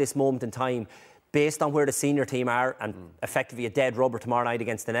right now, at this moment in time, based on where the senior team are, and effectively a dead rubber tomorrow night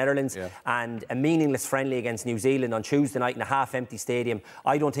against the Netherlands, and a meaningless friendly against New Zealand on Tuesday night in a half-empty stadium,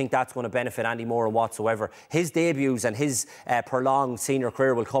 I don't think that's going to benefit Andy Moran whatsoever. His debuts and his prolonged senior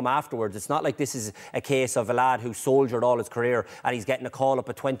career will come afterwards. It's not like this is a case of a lad who soldiered all his career and he's getting a call up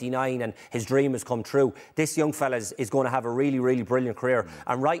at 29 and his dream has come true. This young fella is going to have a really, really brilliant career.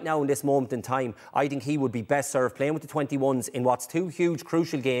 And right now, in this moment in time, I think he would be best served playing with the 21s in what's two huge,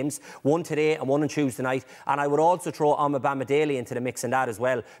 crucial games, one today and one on Tuesday night. And I would also throw Bamidele into the mix in that as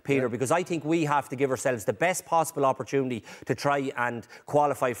well, Peter, because I think we have to give ourselves the best possible opportunity to try and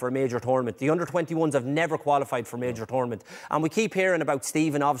qualify for a major tournament. The under-21s have never qualified for a major tournament. And we keep hearing about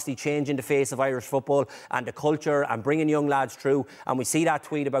Stephen obviously changing the face of Irish football and the culture and bringing young lads through. And we see that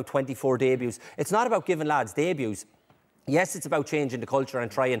tweet about 24 debuts. It's not about giving lads debuts. Yes, it's about changing the culture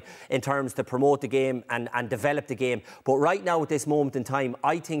and trying in terms to promote the game and develop the game. But right now, at this moment in time,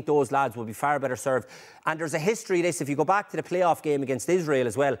 I think those lads will be far better served. And there's a history of this. If you go back to the playoff game against Israel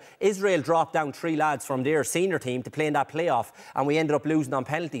as well, Israel dropped down 3 lads from their senior team to play in that playoff, and we ended up losing on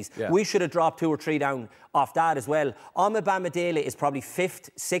penalties. We should have dropped 2 or 3 down off that as well. Bamidele is probably 5th,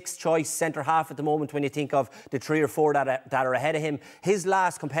 6th choice centre-half at the moment when you think of the 3 or 4 that are ahead of him. His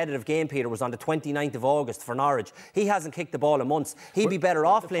last competitive game, Peter, was on the 29th of August for Norwich. He hasn't kicked the ball in months. He'd be better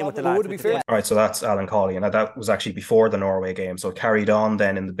off playing with the lads. All right, so that's Alan Cawley, and that was actually before the Norway game, so it carried on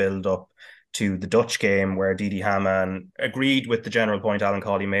then in the build-up to the Dutch game, where Didi Hamann agreed with the general point Alan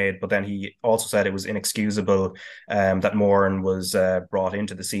Cawley made, but then he also said it was inexcusable that Moran was brought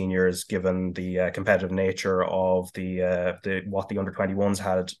into the seniors given the competitive nature of the what the under-21s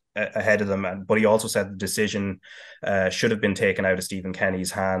had ahead of them. But he also said the decision should have been taken out of Stephen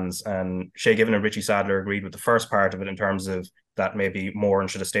Kenny's hands. And Shay Given and Richie Sadler agreed with the first part of it in terms of that maybe Moran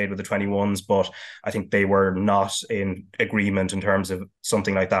should have stayed with the 21s, but I think they were not in agreement in terms of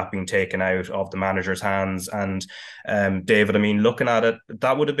something like that being taken out of the manager's hands. And David, I mean, looking at it,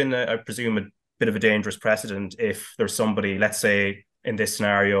 that would have been, I presume, a bit of a dangerous precedent if there's somebody, let's say, in this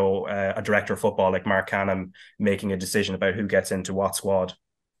scenario, a director of football like Mark Canham making a decision about who gets into what squad.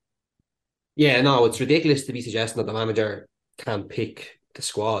 Yeah, no, it's ridiculous to be suggesting that the manager can't pick the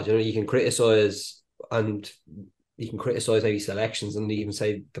squad. You know, you can criticise maybe selections, and even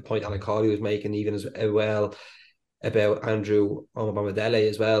say the point Alan Cawley was making even as well about Andrew Bamidele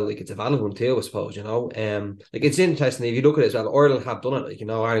as well. Like, it's a valid one too, I suppose, you know. Like, it's interesting if you look at it as well. Ireland have done it. Like, you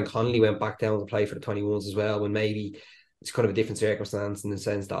know, Aaron Connolly went back down to play for the 21s as well, when maybe it's kind of a different circumstance in the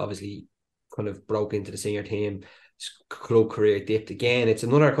sense that obviously kind of broke into the senior team. Club career dipped again. It's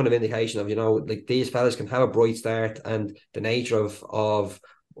another kind of indication of, you know, like, these fellas can have a bright start, and the nature of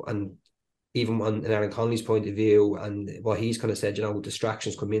and even on in Aaron Connolly's point of view and what he's kind of said, you know,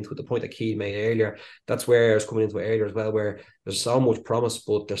 distractions come into it. The point that Keith made earlier, that's where I was coming into it earlier as well, where there's so much promise,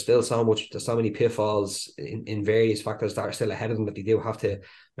 but there's so many pitfalls in various factors that are still ahead of them that they do have to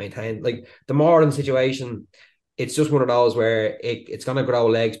maintain. Like the Moran situation, it's just one of those where it's going to grow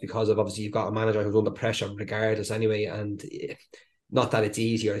legs because of obviously you've got a manager who's under pressure regardless anyway, and not that it's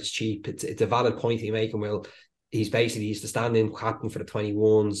easy or it's cheap. It's a valid point you're making. Well, he's the stand-in captain for the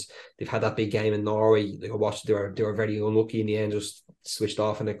 21s. They've had that big game in Norway. Like I watched, they were very unlucky in the end, just switched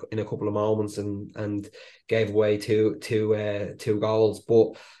off in a couple of moments and gave away two goals.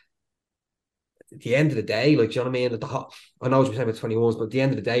 But at the end of the day, like, do you know what I mean? I know what you're saying about 21s, but at the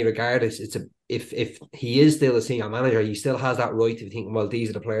end of the day, regardless, if he is still a senior manager, he still has that right to think, well, these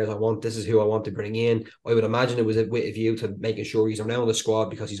are the players I want. This is who I want to bring in. I would imagine it was with a view to making sure he's around the squad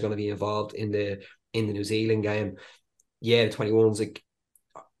because he's going to be involved in the New Zealand game. Yeah, the 21s, like,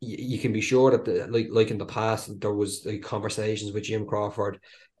 you can be sure that like in the past there was like conversations with Jim Crawford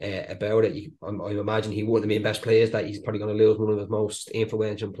about it. I imagine he wouldn't have been best players, that he's probably going to lose one of his most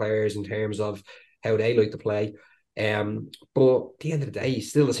influential players in terms of how they like to play. But at the end of the day,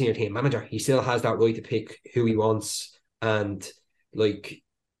 he's still the senior team manager. He still has that right to pick who he wants, and like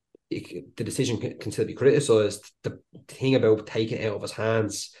the decision can still be criticised. The thing about taking it out of his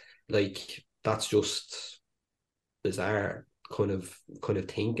hands, like, that's just bizarre kind of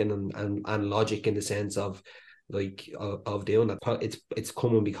thinking and logic in the sense of like of doing that. It's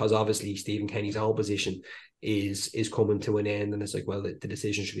coming because obviously Stephen Kenny's own position is coming to an end, and it's like, well, the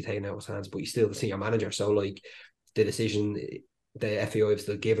decision should be taken out of his hands, but he's still the senior manager, so like the decision, the FAI have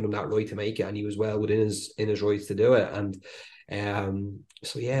still given him that right to make it, and he was well within his rights to do it. And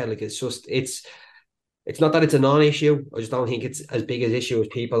so yeah, like, it's not that it's a non-issue. I just don't think it's as big an issue as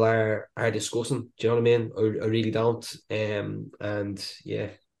people are discussing. Do you know what I mean? I really don't. And yeah,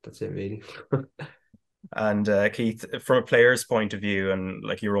 that's it really. And Keith, from a player's point of view, and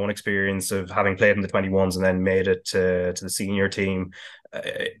like your own experience of having played in the 21s and then made it to the senior team,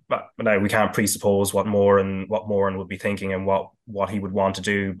 but now we can't presuppose what Moran would be thinking and what he would want to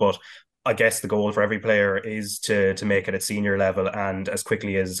do. But I guess the goal for every player is to make it at senior level and as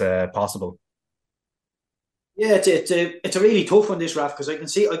quickly as possible. Yeah, it's a really tough one, this, Raf, because I can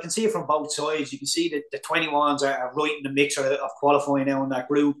see it from both sides. You can see that the 21s are right in the mix of qualifying now in that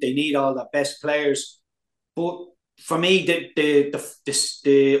group. They need all the best players. But for me, the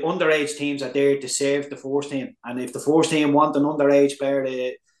underage teams are there to serve the first team. And if the first team want an underage player,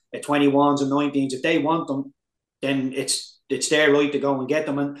 the 21s and 19s, if they want them, then it's their right to go and get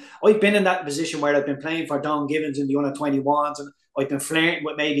them. And I've been in that position where I've been playing for Don Givens in the under 21s, and I've been flirting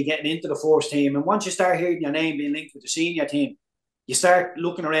with maybe getting into the first team. And once you start hearing your name being linked with the senior team, you start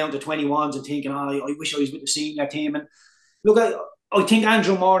looking around the 21s and thinking, oh, I wish I was with the senior team. And look, I think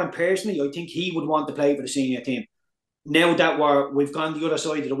Andrew Moran personally, I think he would want to play for the senior team. Now that we've gone the other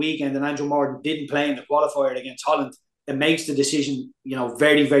side of the weekend and Andrew Moran didn't play in the qualifier against Holland, it makes the decision,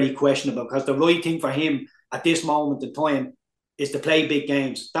 very, very questionable, because the right thing for him at this moment in time is to play big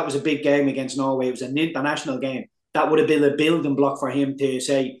games. That was a big game against Norway. It was an international game. That would have been a building block for him to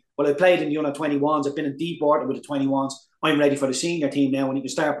say, well, I played in the under 21s. I've been in deep water with the 21s. I'm ready for the senior team now, and he can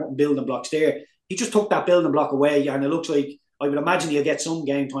start putting building blocks there. He just took that building block away, and it looks like, I would imagine he'll get some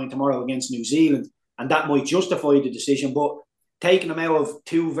game time tomorrow against New Zealand, and that might justify the decision. But taking him out of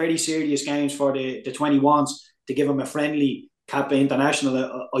two very serious games for the 21s to give him a friendly cap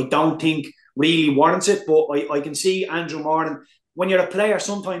international, I don't think really warrants it. But I can see Andrew Moran. When you're a player,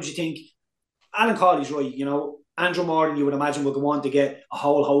 sometimes you think, Alan Cawley's right, Andrew Moran, you would imagine, will go on to get a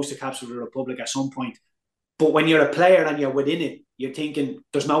whole host of caps for the Republic at some point. But when you're a player and you're within it, you're thinking,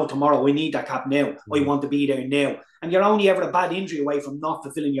 there's no tomorrow. We need that cap now. I want to be there now. And you're only ever a bad injury away from not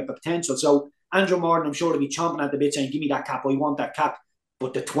fulfilling your potential. So Andrew Moran, I'm sure, will be chomping at the bit saying, give me that cap. I want that cap.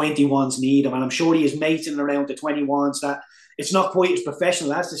 But the 21s need him. And I'm sure he is mating around the 21s that it's not quite as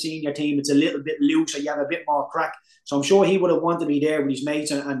professional as the senior team. It's a little bit looser. You have a bit more crack. So I'm sure he would have wanted to be there with his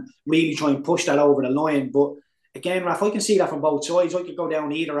mates and really try and push that over the line. But again, Raf, I can see that from both sides. I could go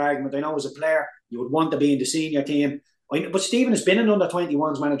down either argument. I know as a player, you would want to be in the senior team. But Stephen has been an under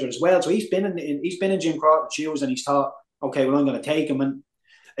 21s manager as well. So he's been in Jim Crawford's shoes, and he's thought, okay, well, I'm going to take him. And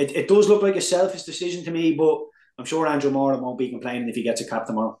it does look like a selfish decision to me, but I'm sure Andrew Moran won't be complaining if he gets a cap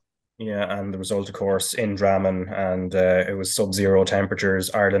tomorrow. Yeah, and the result, of course, in Drammen, and it was sub-zero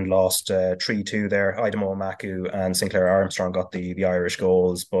temperatures. Ireland lost 3-2 there. Idemo Maku and Sinclair Armstrong got the Irish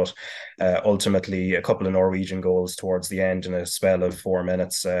goals, but ultimately a couple of Norwegian goals towards the end in a spell of 4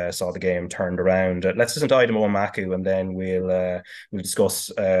 minutes saw the game turned around. Let's listen to Idemo Maku, and then we'll discuss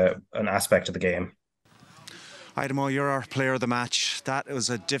an aspect of the game. Idemo, you're our player of the match. That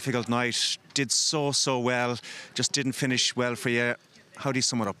was a difficult night. Did so well, just didn't finish well for you. How do you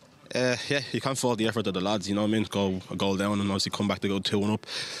sum it up? Yeah, you can't fault the effort of the lads, you know what I mean? Go a goal down and obviously come back to go 2-1 up.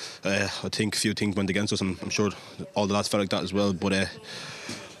 I think a few things went against us, and I'm sure all the lads felt like that as well. But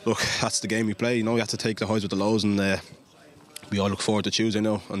look, that's the game we play, we have to take the highs with the lows, and we all look forward to Tuesday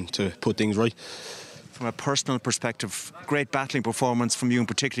now and to put things right. From a personal perspective, great battling performance from you in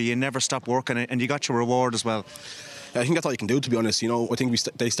particular. You never stopped working, and you got your reward as well. I think that's all you can do, to be honest. I think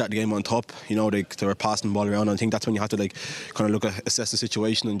they started the game on top. They were passing the ball around, and I think that's when you have to kind of assess the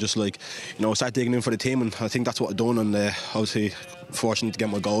situation and just start digging in for the team. And I think that's what I've done. And obviously fortunate to get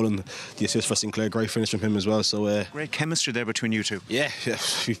my goal and the assist for Sinclair. Great finish from him as well. So great chemistry there between you two. Yeah.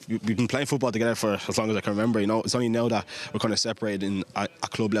 We've been playing football together for as long as I can remember. It's only now that we're kind of separated at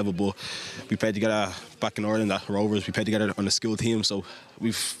club level, but we played together back in Ireland at Rovers. We played together on the school team, so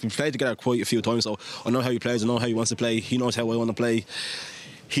we've played together quite a few times. So I know how he plays. I know how he wants to play. He knows how I want to play.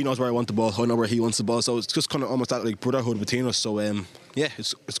 He knows where I want the ball. I know where he wants the ball. So it's just kind of almost that brotherhood between us. So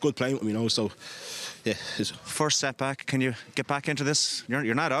it's good playing with me, So yeah. First setback. Can you get back into this?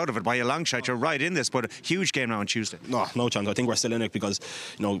 You're not out of it by a long shot. You're right in this, but a huge game now on Tuesday. No chance. I think we're still in it because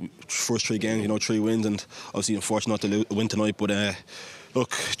first 3 games, 3 wins, and obviously unfortunate not to win tonight. But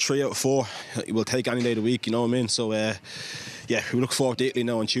look, 3 out of 4, we'll take any day of the week. You know what I mean? So we look forward to Italy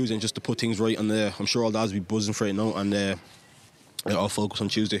now on Tuesday and just to put things right. And I'm sure all the lads will be buzzing for it now, and I'll focus on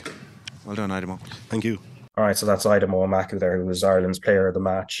Tuesday. Well done, Idemo. Thank you. All right, so that's Idemo Maku there, who was Ireland's player of the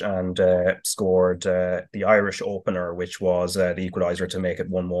match and scored the Irish opener, which was the equaliser to make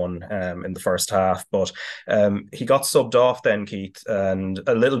it 1-1 in the first half. But he got subbed off then, Keith, and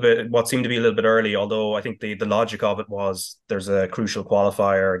a little bit, what seemed to be a little bit early, although I think the logic of it was there's a crucial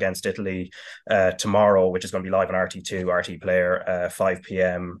qualifier against Italy tomorrow, which is going to be live on RT2, RT Player, 5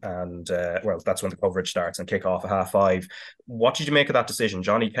 p.m. And, well, that's when the coverage starts and kick off at 5:30. What did you make of that decision?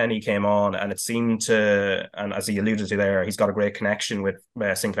 Johnny Kenny came on and it seemed to, and as he alluded to there, he's got a great connection with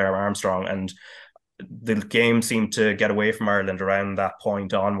Sinclair Armstrong, and the game seemed to get away from Ireland around that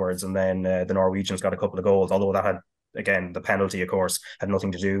point onwards, and then the Norwegians got a couple of goals, although that had, again, the penalty, of course, had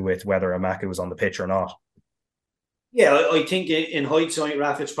nothing to do with whether Amaku was on the pitch or not. Yeah, I think in hindsight,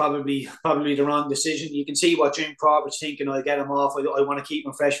 Raf, it's probably the wrong decision. You can see what Jim Crawford was thinking. I'll get him off. I want to keep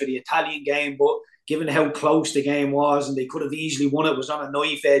him fresh for the Italian game, but given how close the game was and they could have easily won it, was on a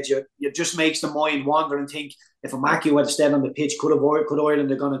knife edge, it just makes the mind wander and think, if Amaku had stayed on the pitch, could Ireland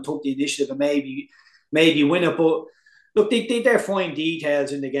have gone and took the initiative and maybe win it? But look, they're fine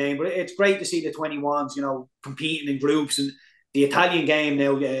details in the game, but it's great to see the 21s, competing in groups. And the Italian game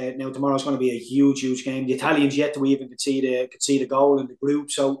now tomorrow is going to be a huge game. The Italians yet to even concede a goal in the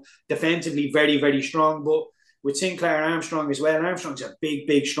group, so defensively very, very strong. But with Sinclair Armstrong as well, Armstrong's a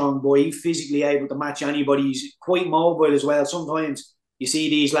big strong boy. He's physically able to match anybody. He's quite mobile as well. Sometimes you see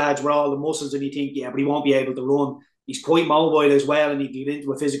these lads with all the muscles and you think, yeah, but he won't be able to run. He's quite mobile as well, and he can get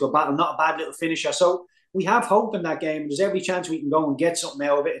into a physical battle. Not a bad little finisher. So we have hope in that game. There's every chance we can go and get something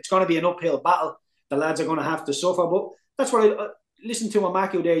out of it. It's going to be an uphill battle. The lads are going to have to suffer, but that's what I listen to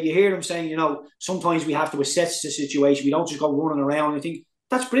Amaku there. You hear him saying, sometimes we have to assess the situation. We don't just go running around. I think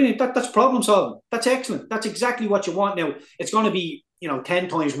that's brilliant. That's problem solving. That's excellent. That's exactly what you want now. It's going to be, 10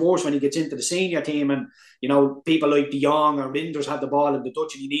 times worse when he gets into the senior team and, people like De Jong or Rinders have the ball in the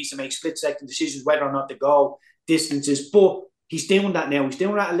Dutch and he needs to make split-second decisions whether or not to go distances. But he's doing that now. He's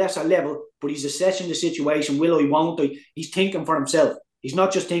doing that at a lesser level, but he's assessing the situation. Will I, won't I? He's thinking for himself. He's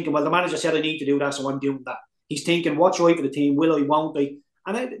not just thinking, well, the manager said I need to do that, so I'm doing that. He's thinking, what's right for the team? Will I, won't I?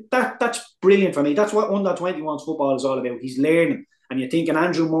 And that's brilliant for me. That's what under-21s football is all about. He's learning. And you're thinking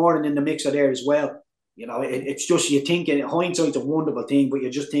Andrew Moran in the mixer there as well. It's just, you're thinking, hindsight's a wonderful thing, but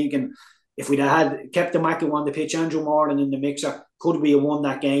you're just thinking, if we'd had kept the Amaku on the pitch, Andrew Moran in the mixer, could we have won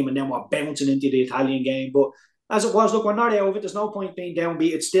that game? And then we're bouncing into the Italian game. But as it was, look, we're not out of it. There's no point being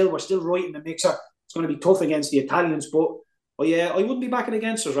downbeat. We're still right in the mixer. It's going to be tough against the Italians, but I wouldn't be backing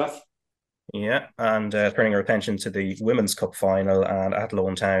against us, Raf. Yeah, and turning our attention to the Women's Cup final and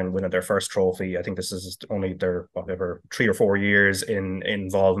Athlone Town winning their first trophy. I think this is only their 3 or 4 years in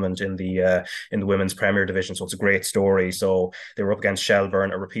involvement in the Women's Premier Division, so it's a great story. So they were up against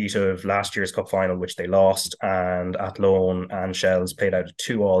Shelburne, a repeat of last year's cup final, which they lost, and Athlone and Shells played out a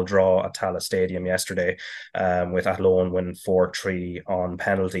 2-2 draw at Tallaght Stadium yesterday, with Athlone winning 4-3 on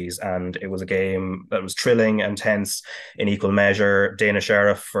penalties, and it was a game that was thrilling and tense in equal measure. Dana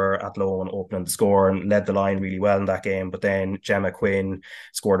Sheriff for Athlone opening the score and led the line really well in that game, but then Gemma Quinn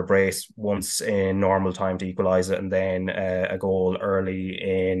scored a brace once in normal time to equalise it, and then a goal early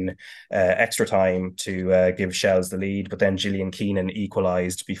in extra time to give Shells the lead, but then Gillian Keenan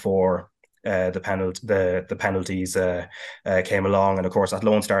equalised before the penalties came along. And of course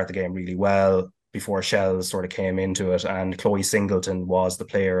Athlone started the game really well before Shells sort of came into it, and Chloe Singleton was the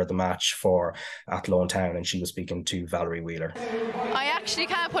player of the match for Athlone Town, and she was speaking to Valerie Wheeler. I actually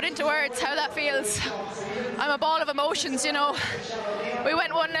can't put into words how that feels. I'm a ball of emotions, We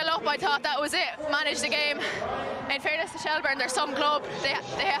went 1-0 up, I thought that was it, managed the game. In fairness to Shelburne, they're some club,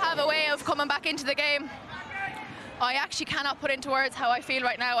 they have a way of coming back into the game. I actually cannot put into words how I feel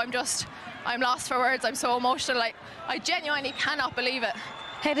right now. I'm lost for words. I'm so emotional. I genuinely cannot believe it.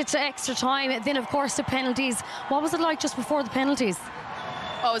 Headed to extra time, then of course the penalties. What was it like just before the penalties?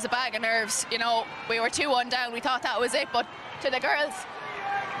 Oh, it was a bag of nerves. We were 2-1 down. We thought that was it, but to the girls,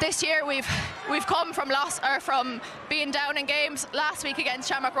 this year we've come from being down in games last week against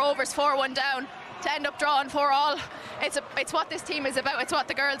Shamrock Rovers, 4-1 down, to end up drawing 4-4. It's what this team is about. It's what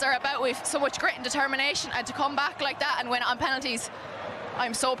the girls are about. We've so much grit and determination, and to come back like that and win on penalties,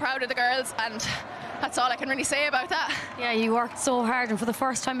 I'm so proud of the girls, and that's all I can really say about that. Yeah, you worked so hard, and for the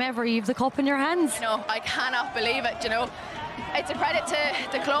first time ever, you have the cup in your hands. I cannot believe it, It's a credit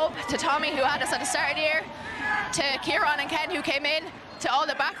to the club, to Tommy, who had us at the start of the year, to Kieran and Ken, who came in, to all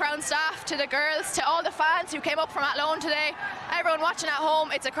the background staff, to the girls, to all the fans who came up from Athlone today, everyone watching at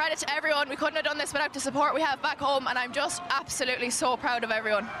home. It's a credit to everyone. We couldn't have done this without the support we have back home, and I'm just absolutely so proud of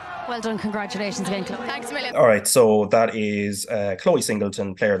everyone. Well done, congratulations again, Chloe. Thanks a million. All right, so that is Chloe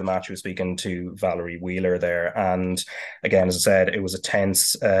Singleton, player of the match, who was speaking to Valerie Wheeler there. And again, as I said, it was a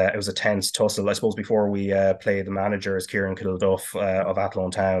tense tussle. I suppose before we play the managers, Kieran Kilduff of Athlone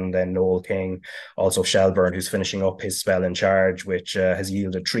Town, then Noel King, also Shelburne, who's finishing up his spell in charge, which has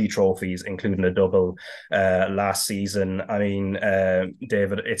yielded 3 trophies, including a double last season. I mean,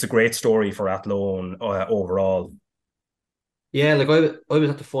 David, it's a great story for Athlone overall. Yeah, like I was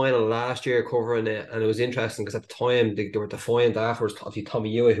at the final last year covering it, and it was interesting because at the time they were defiant afterwards. Obviously,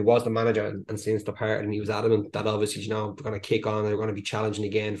 Tommy Hewitt, who was the manager and since departed, and he was adamant that obviously, they're going to kick on, they're going to be challenging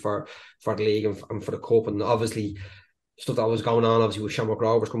again for the league and for the cup. And obviously, stuff that was going on, obviously, with Shamrock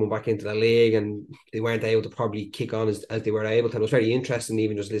Rovers coming back into the league, and they weren't able to probably kick on as they were able to. And it was very interesting,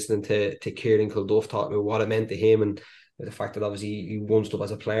 even just listening to Kieran Kilduff talking about what it meant to him, and the fact that obviously he won stuff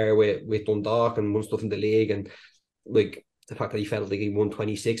as a player with Dundalk and won stuff in the league, and like the fact that he felt like he won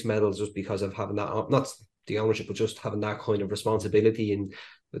 26 medals just because of having that, not the ownership, but just having that kind of responsibility and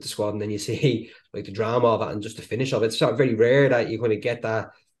with the squad. And then you see like the drama of it and just the finish of it. It's sort of very rare that you kind of get that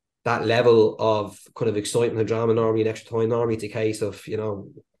level of kind of excitement and drama. Normally in extra time, normally it's a case of,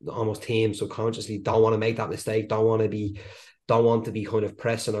 almost teams subconsciously don't want to make that mistake, don't want to be kind of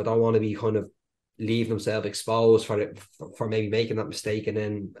pressing, or don't want to be kind of leaving themselves exposed for maybe making that mistake and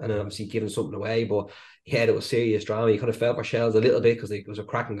then obviously giving something away. But yeah, it was serious drama. You kind of felt for shells a little bit because it was a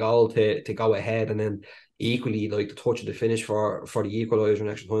cracking goal to go ahead, and then equally like the touch of the finish for the equaliser in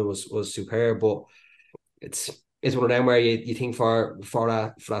extra time was superb. But it's one of them where you think for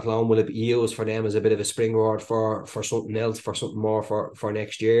Athlone, will it be used for them as a bit of a springboard for something else, for something more for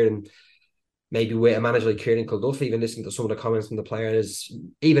next year? And maybe with a manager like Kieran Kilduff, even listening to some of the comments from the players,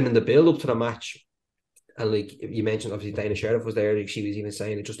 even in the build up to the match. And like you mentioned, obviously Dana Sheriff was there. Like she was even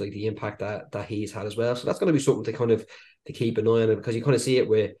saying it, just like the impact that he's had as well. So that's going to be something to kind of to keep an eye on, because you kind of see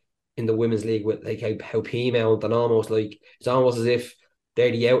it in the women's league with like how Peamount, and almost like it's almost as if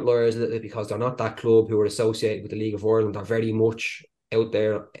they're the outliers a little bit because they're not that club who are associated with the League of Ireland. They're very much out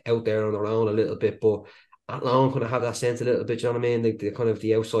there on their own a little bit, but Athlone kind of have that sense a little bit. Do you know what I mean? Like the kind of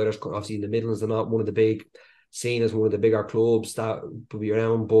the outsiders, obviously in the Midlands, they're not one of the big, seen as one of the bigger clubs that will be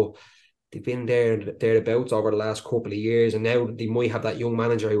around, but they've been thereabouts over the last couple of years, and now they might have that young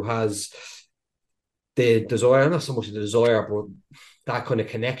manager who has the desire, not so much the desire, but that kind of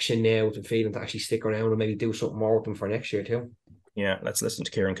connection now to feeling to actually stick around and maybe do something more with them for next year too. Yeah, let's listen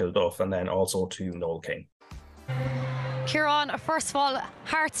to Kieran Kilduff and then also to Noel King. Kieran, first of all,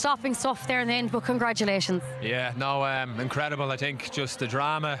 heart-stopping stuff there in the end, but congratulations. Yeah, no, incredible. I think just the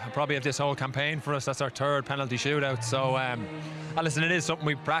drama probably of this whole campaign for us. That's our 3rd penalty shootout. So, listen, it is something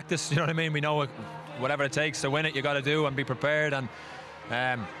we practice. You know what I mean? We know whatever it takes to win it, you got to do and be prepared. And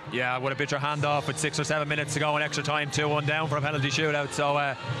I would have bit your hand off with 6 or 7 minutes to go in extra time, 2-1 down for a penalty shootout.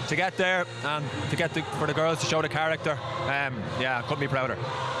 So to get there and for the girls to show the character, couldn't be prouder.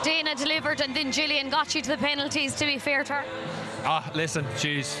 Dana delivered, and then Gillian got you to the penalties, to be fair to her. Listen,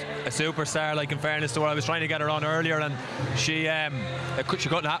 she's a superstar, like in fairness to her. I was trying to get her on earlier, and she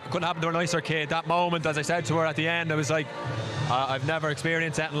couldn't happen to a nicer kid. That moment, as I said to her at the end, I was like, I've never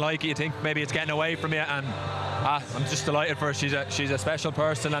experienced anything like it. You think maybe it's getting away from you, and I'm just delighted for her. She's a special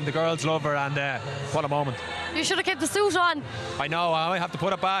person, and the girls love her, and what a moment. You should have kept the suit on. I know, I have to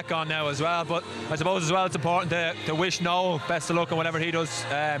put it back on now as well, but I suppose as well it's important to wish Noel best of luck in whatever he does.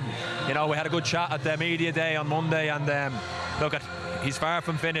 We had a good chat at the media day on Monday, and he's far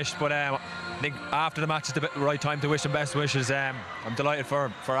from finished, but I think after the match is the right time to wish him best wishes. I'm delighted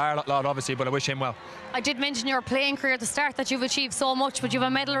for our lot, obviously, but I wish him well. I did mention your playing career at the start, that you've achieved so much, but you have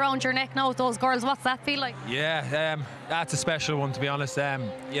a medal around your neck now with those girls. What's that feel like? Yeah, that's a special one, to be honest.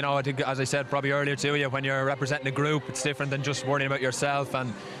 I think, as I said probably earlier to you, when you're representing a group, it's different than just worrying about yourself,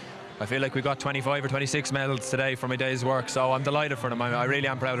 and I feel like we got 25 or 26 medals today for my day's work, so I'm delighted for them. I really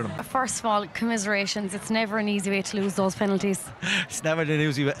am proud of them. First of all, commiserations. It's never an easy way to lose those penalties. It's never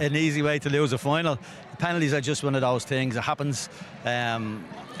an easy way to lose a final. Penalties are just one of those things. It happens.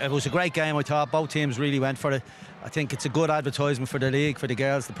 It was a great game, I thought. Both teams really went for it. I think it's a good advertisement for the league, for the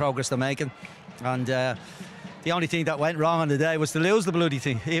girls, the progress they're making. And the only thing that went wrong on the day was to lose the bloody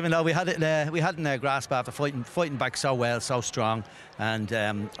thing, even though we had it in their grasp after fighting back so well, so strong. And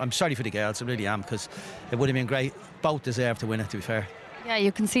I'm sorry for the girls, I really am, because it would have been great. Both deserve to win it, to be fair. Yeah,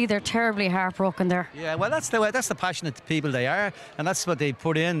 you can see they're terribly heartbroken there. Yeah, well, that's the passionate people they are, and that's what they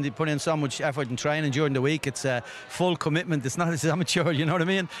put in. They put in so much effort and training during the week. It's a full commitment. It's not as amateur, you know what I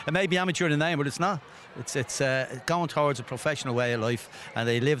mean? It may be amateur in the name, but it's not. It's going towards a professional way of life, and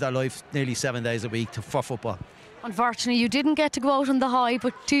they live their life nearly 7 days a week for football. Unfortunately, you didn't get to go out on the high,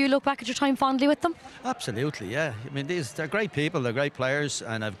 but do you look back at your time fondly with them? Absolutely, yeah. I mean, they're great people, they're great players,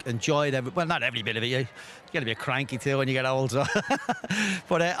 and I've enjoyed not every bit of it. You get a bit cranky too when you get old. So.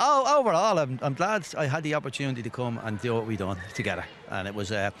 But overall, I'm glad I had the opportunity to come and do what we done together, and it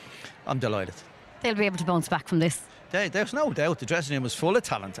was. I'm delighted. They'll be able to bounce back from this. There's no doubt the dressing room was full of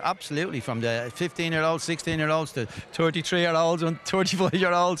talent, absolutely, from the 15-year-olds, 16-year-olds to 33-year-olds and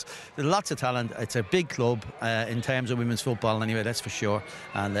 35-year-olds. There's lots of talent. It's a big club in terms of women's football anyway, that's for sure.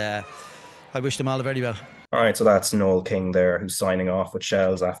 And I wish them all the very well. All right, so that's Noel King there, who's signing off with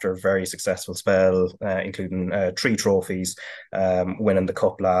Shells after a very successful spell, including 3 trophies, winning the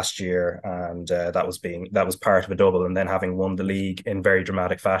cup last year, and that was part of a double, and then having won the league in very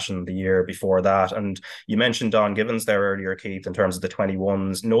dramatic fashion the year before that. And you mentioned Don Gibbons there earlier, Keith, in terms of the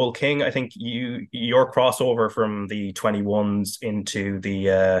 21s. Noel King, I think your crossover from the 21s into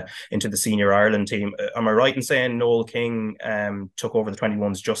the senior Ireland team. Am I right in saying Noel King took over the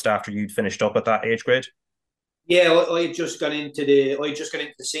 21s just after you'd finished up at that age grade? Yeah, I just got into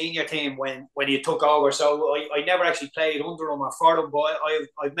the senior team when he took over. So I never actually played under him or for him, but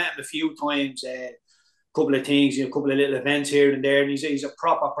I've met him a few times. A couple of things, a couple of little events here and there. And he's a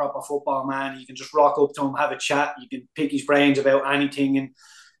proper football man. You can just rock up to him, have a chat. You can pick his brains about anything. And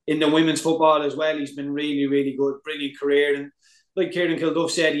in the women's football as well, he's been really, really good, brilliant career. And like Kieran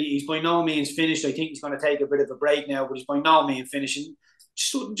Kilduff said, he's by no means finished. I think he's going to take a bit of a break now, but he's by no means finishing.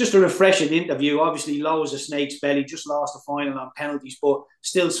 Just a refreshing interview. Obviously, low as a snake's belly, just lost the final on penalties, but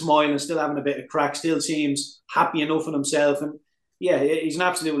still smiling, still having a bit of crack, still seems happy enough in himself. And yeah, he's an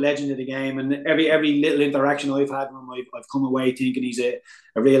absolute legend of the game. And every little interaction I've had with him, I've come away thinking he's a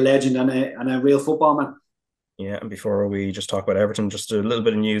real legend and a real football man. Yeah, and before we just talk about Everton, just a little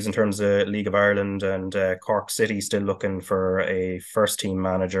bit of news in terms of League of Ireland and Cork City still looking for a first-team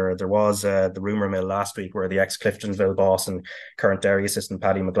manager. There was the rumour mill last week where the ex-Cliftonville boss and current Derry assistant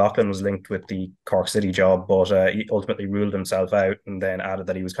Paddy McLaughlin was linked with the Cork City job, but he ultimately ruled himself out and then added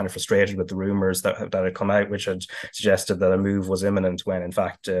that he was kind of frustrated with the rumours that had come out, which had suggested that a move was imminent when in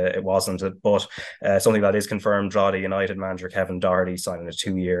fact it wasn't. But something that is confirmed, Drogheda United manager Kevin Doherty signing a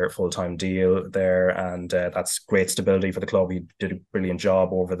 2-year full-time deal there, and that's great stability for the club. He did a brilliant job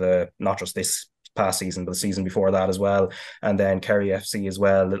over not just this past season, but the season before that as well. And then Kerry FC as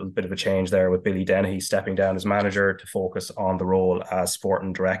well, a little bit of a change there with Billy Dennehy stepping down as manager to focus on the role as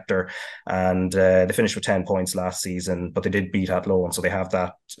sporting director. And they finished with 10 points last season, but they did beat Athlone, so they have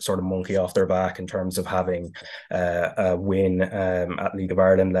that sort of monkey off their back in terms of having a win at League of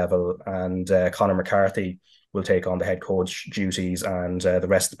Ireland level. And Conor McCarthy will take on the head coach duties, and the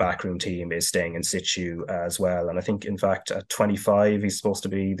rest of the backroom team is staying in situ as well. And I think, in fact, at 25, he's supposed to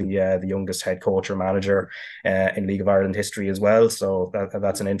be the youngest head coach or manager in League of Ireland history as well. So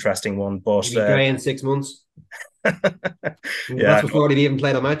that's an interesting one. But he'll be grey in 6 months. Yeah, that's before they've even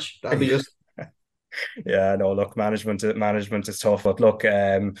played a match. That'd be just. Yeah, no, look, management is tough. But look,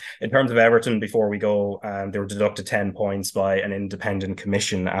 in terms of Everton, before we go, they were deducted 10 points by an independent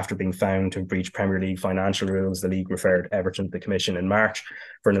commission after being found to have breached Premier League financial rules. The league referred Everton to the commission in March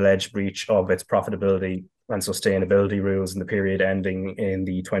for an alleged breach of its profitability and sustainability rules in the period ending in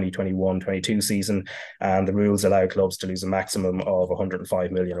the 2021-22 season. And the rules allow clubs to lose a maximum of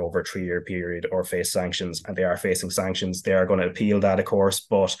 105 million over a 3-year period or face sanctions. And they are facing sanctions. They are going to appeal that, of course.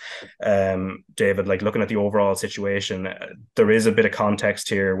 But David, like looking at the overall situation, there is a bit of context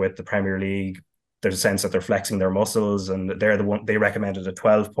here with the Premier League. There's a sense that they're flexing their muscles, and they recommended a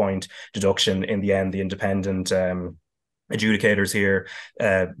 12-point deduction. In the end, the independent adjudicators here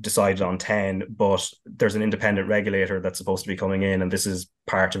decided on 10, but there's an independent regulator that's supposed to be coming in, and this is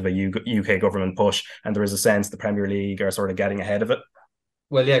part of a UK government push, and there is a sense the Premier League are sort of getting ahead of it.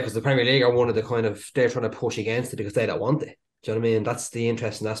 Well, yeah, because the Premier League are one of the they're trying to push against it because they don't want it. Do you know what I mean? That's the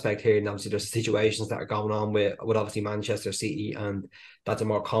interesting aspect here. And obviously there's situations that are going on with obviously Manchester City, and that's a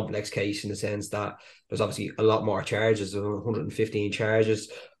more complex case in the sense that there's obviously a lot more charges, 115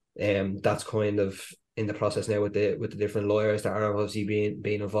 charges. That's kind of in the process now with the different lawyers that are obviously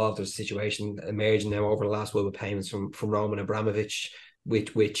being involved. There's a situation emerging now over the last while with payments from Roman Abramovich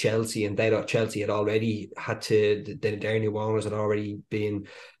with Chelsea, and Chelsea had already had to, their new owners had already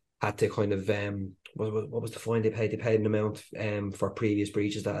had to kind of what was the fine they paid? They paid an amount for previous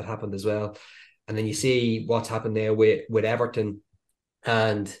breaches that had happened as well. And then you see what's happened there with Everton,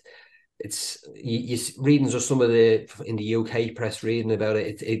 and it's you reading just some of the in the UK press reading about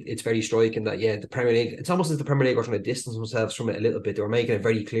it. It's very striking that the Premier League. It's almost as the Premier League are trying to distance themselves from it a little bit. They were making it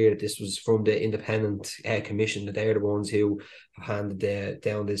very clear that this was from the independent commission, that they're the ones who handed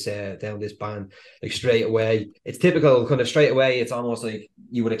down this ban like straight away. It's typical kind of straight away. It's almost like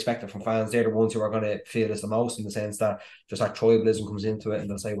you would expect it from fans. They're the ones who are going to feel this the most, in the sense that just that tribalism comes into it, and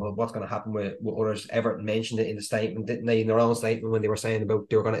they'll say, well, what's going to happen with others? Everton mentioned it in the statement, didn't they, in their own statement, when they were saying about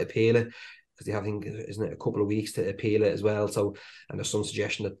they were going to appeal it, because they have, I think, isn't it, a couple of weeks to appeal it as well. So, and there's some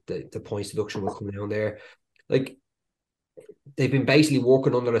suggestion that the points deduction will come down there. Like, they've been basically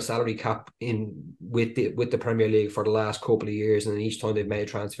working under a salary cap with the Premier League for the last couple of years, and each time they've made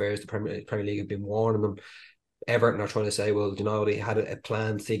transfers, the Premier League have been warning them. Everton are trying to say, well, they had a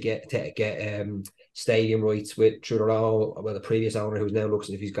plan to get stadium rights through the previous owner, who's now looks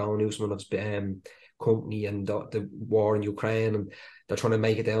as if he's going Usmanov's company, and the war in Ukraine, and they're trying to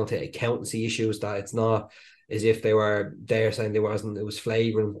make it down to accountancy issues, that it's not as if they were there saying it was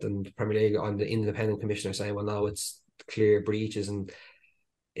flagrant, and the Premier League on the independent commissioner saying, well, no, it's clear breaches, and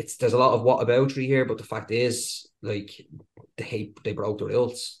there's a lot of whataboutery here, but the fact is, like, they broke the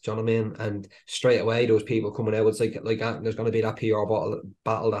rules. Do you know what I mean? And straight away, those people coming out, it's like there's going to be that PR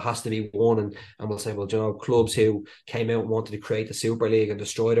battle that has to be won, and we'll say, well, clubs who came out and wanted to create the Super League and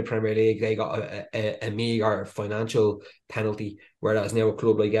destroy the Premier League, they got a meagre financial penalty, whereas now a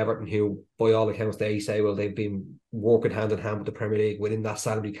club like Everton, who by all accounts they say, well, they've been working hand in hand with the Premier League within that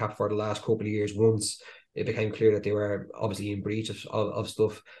salary cap for the last couple of years. Once it became clear that they were obviously in breach of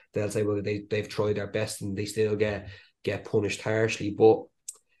stuff, they'll say, well, they've tried their best and they still get punished harshly. But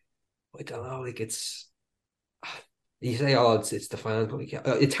I don't know, like, it's, you say, oh, it's the fans, but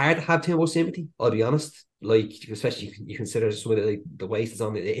it's hard to have too much sympathy, I'll be honest. Like, especially you consider some of the waste that's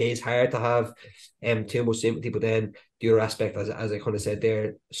on it. It is hard to have too much sympathy, but then the other aspect, as I kind of said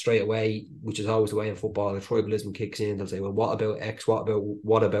there straight away, which is always the way in football, the tribalism kicks in. They'll say, well, what about X? What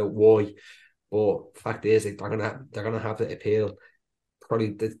about Y? But fact is, they're gonna have to appeal.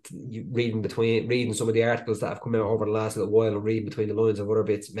 Probably reading some of the articles that have come out over the last little while, and reading between the lines of other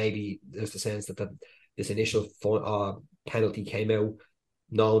bits, maybe there's the sense that this initial penalty came out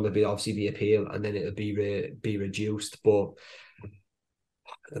knowing there'd obviously be appeal, and then it'll be reduced. But I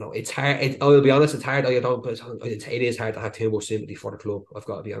don't know, it's hard. I'll be honest, it's hard. It is hard to have too much sympathy for the club. I've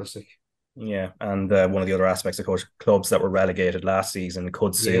got to be honest. Yeah, and one of the other aspects, of course, clubs that were relegated last season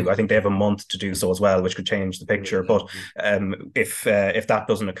could sue. I think they have a month to do so as well, which could change the picture. But if that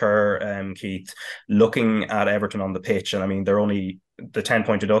doesn't occur, Keith, looking at Everton on the pitch, and I mean, they're only the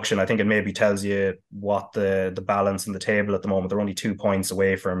 10-point deduction, I think it maybe tells you what the balance in the table at the moment. They're only 2 points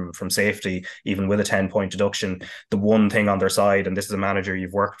away from safety, even with a 10-point deduction. The one thing on their side, and this is a manager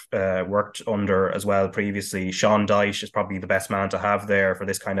you've worked under as well previously, Sean Dyche is probably the best man to have there for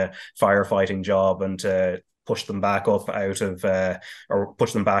this kind of firefighting job, and to push them back up or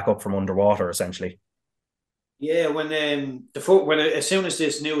push them back up from underwater, essentially. Yeah, when as soon as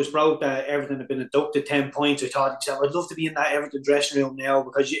this news broke that Everton had been deducted 10 points, I thought, I'd love to be in that Everton dressing room now,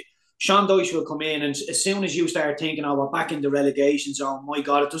 because Sean Dyche will come in, and as soon as you start thinking, oh, we're back in the relegation zone, my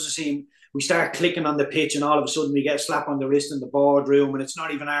God, it doesn't seem, we start clicking on the pitch, and all of a sudden we get a slap on the wrist in the boardroom, and it's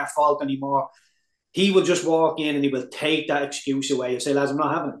not even our fault anymore. He will just walk in and he will take that excuse away and say, lads, I'm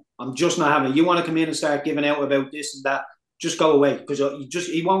not having it. I'm just not having it. You want to come in and start giving out about this and that, just go away, because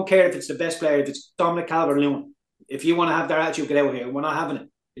he won't care if it's the best player, if it's Dominic Calvert-Lewin. If you want to have their attitude, get out of here. We're not having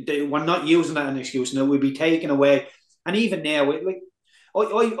it. We're not using that as an excuse. No, we'll be taken away. And even now,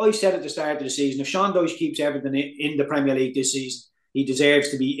 I said at the start of the season, if Sean Dyche keeps Everton in the Premier League this season, he deserves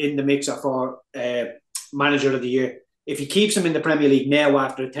to be in the mixer for Manager of the Year. If he keeps him in the Premier League now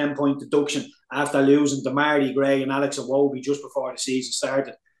after a 10-point deduction, after losing to Marty Gray and Alex Iwobi just before the season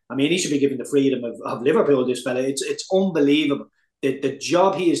started, I mean, he should be given the freedom of Liverpool, this fella. It's unbelievable. The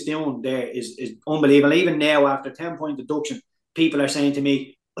job he is doing there is unbelievable. Even now, after 10-point deduction, people are saying to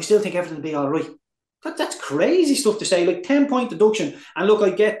me, I still think Everton will be all right. That's crazy stuff to say, like 10-point deduction. And look,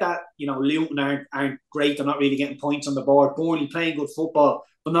 I get that, Luton aren't great. They're not really getting points on the board. Burnley playing good football,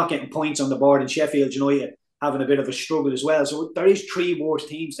 but not getting points on the board. And Sheffield United having a bit of a struggle as well. So there is 3 worse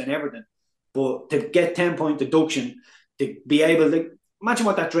teams than Everton. But to get 10-point deduction, to be able to, imagine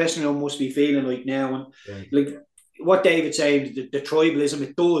what that dressing room must be feeling like now. And like what David's saying, the tribalism,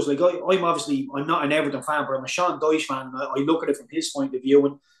 it does. Like I'm not an Everton fan, but I'm a Sean Dyche fan. And I look at it from his point of view.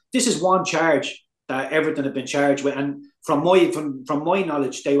 And this is one charge that Everton have been charged with. And from my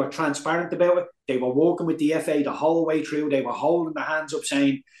knowledge, they were transparent about it. They were working with the FA the whole way through. They were holding their hands up,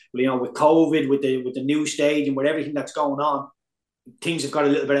 saying, well, with COVID, with the new stadium, with everything that's going on, things have got a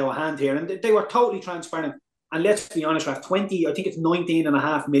little bit out of hand here. And they were totally transparent. And let's be honest, Raf, I think it's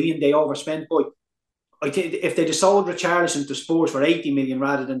 19.5 million they overspent. But I think if they'd sold Richarlison to Spurs for 80 million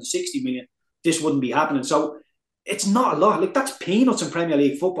rather than the 60 million, this wouldn't be happening. So it's not a lot. Like, that's peanuts in Premier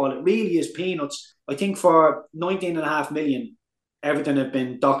League football. It really is peanuts. I think for 19.5 million, Everton have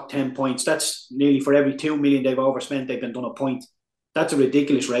been docked 10 points. That's nearly for every 2 million they've overspent, they've been done a point. That's a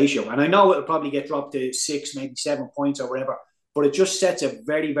ridiculous ratio. And I know it'll probably get dropped to 6, maybe 7 points or whatever, but it just sets a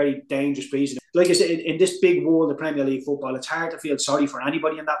very, very dangerous precedent. Like I said, in this big world of Premier League football, it's hard to feel sorry for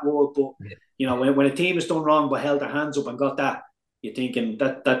anybody in that world. But, you know, when a team has done wrong but held their hands up and got that, you're thinking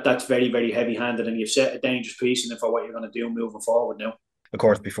that's very, very heavy-handed, and you've set a dangerous precedent for what you're going to do moving forward now. Of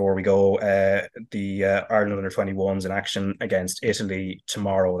course, before we go, the Ireland under-21s in action against Italy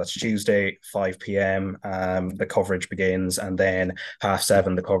tomorrow. That's Tuesday, 5 p.m. The coverage begins, and then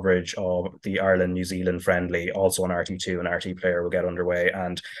 7:30 the coverage of the Ireland-New Zealand friendly, also on RT2 and RT Player, will get underway.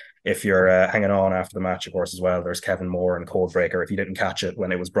 And if you're hanging on after the match, of course, as well, there's Kevin Moore and Codebreaker. If you didn't catch it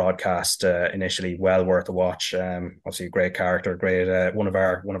when it was broadcast initially, well worth a watch. Obviously, a great character, great one of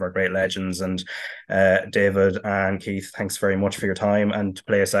our great legends. And David and Keith, thanks very much for your time. And to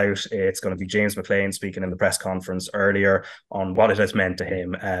play us out, it's going to be James McLean speaking in the press conference earlier on what it has meant to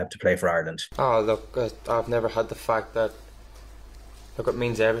him to play for Ireland. Oh, look, I've never had the fact that, look, it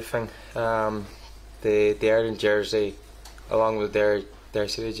means everything. The Ireland jersey, along with their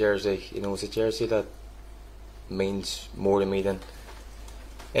city jersey, you know, it's a jersey that means more to me than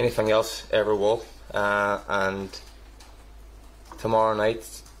anything else ever will. And tomorrow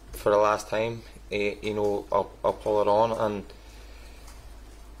night, for the last time, you know, I'll pull it on. And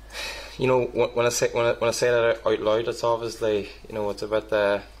you know, when I say that out loud, it's obviously, you know, it's a bit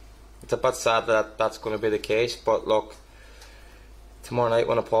sad that that's going to be the case. But look, tomorrow night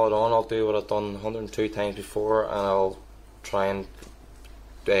when I pull it on, I'll do what I've done 102 times before, and I'll try and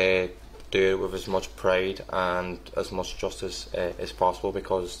do it with as much pride and as much justice as possible,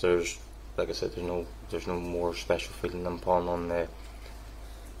 because there's, like I said, there's no more special feeling than pulling on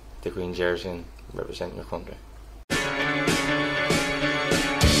the green jersey and representing your country.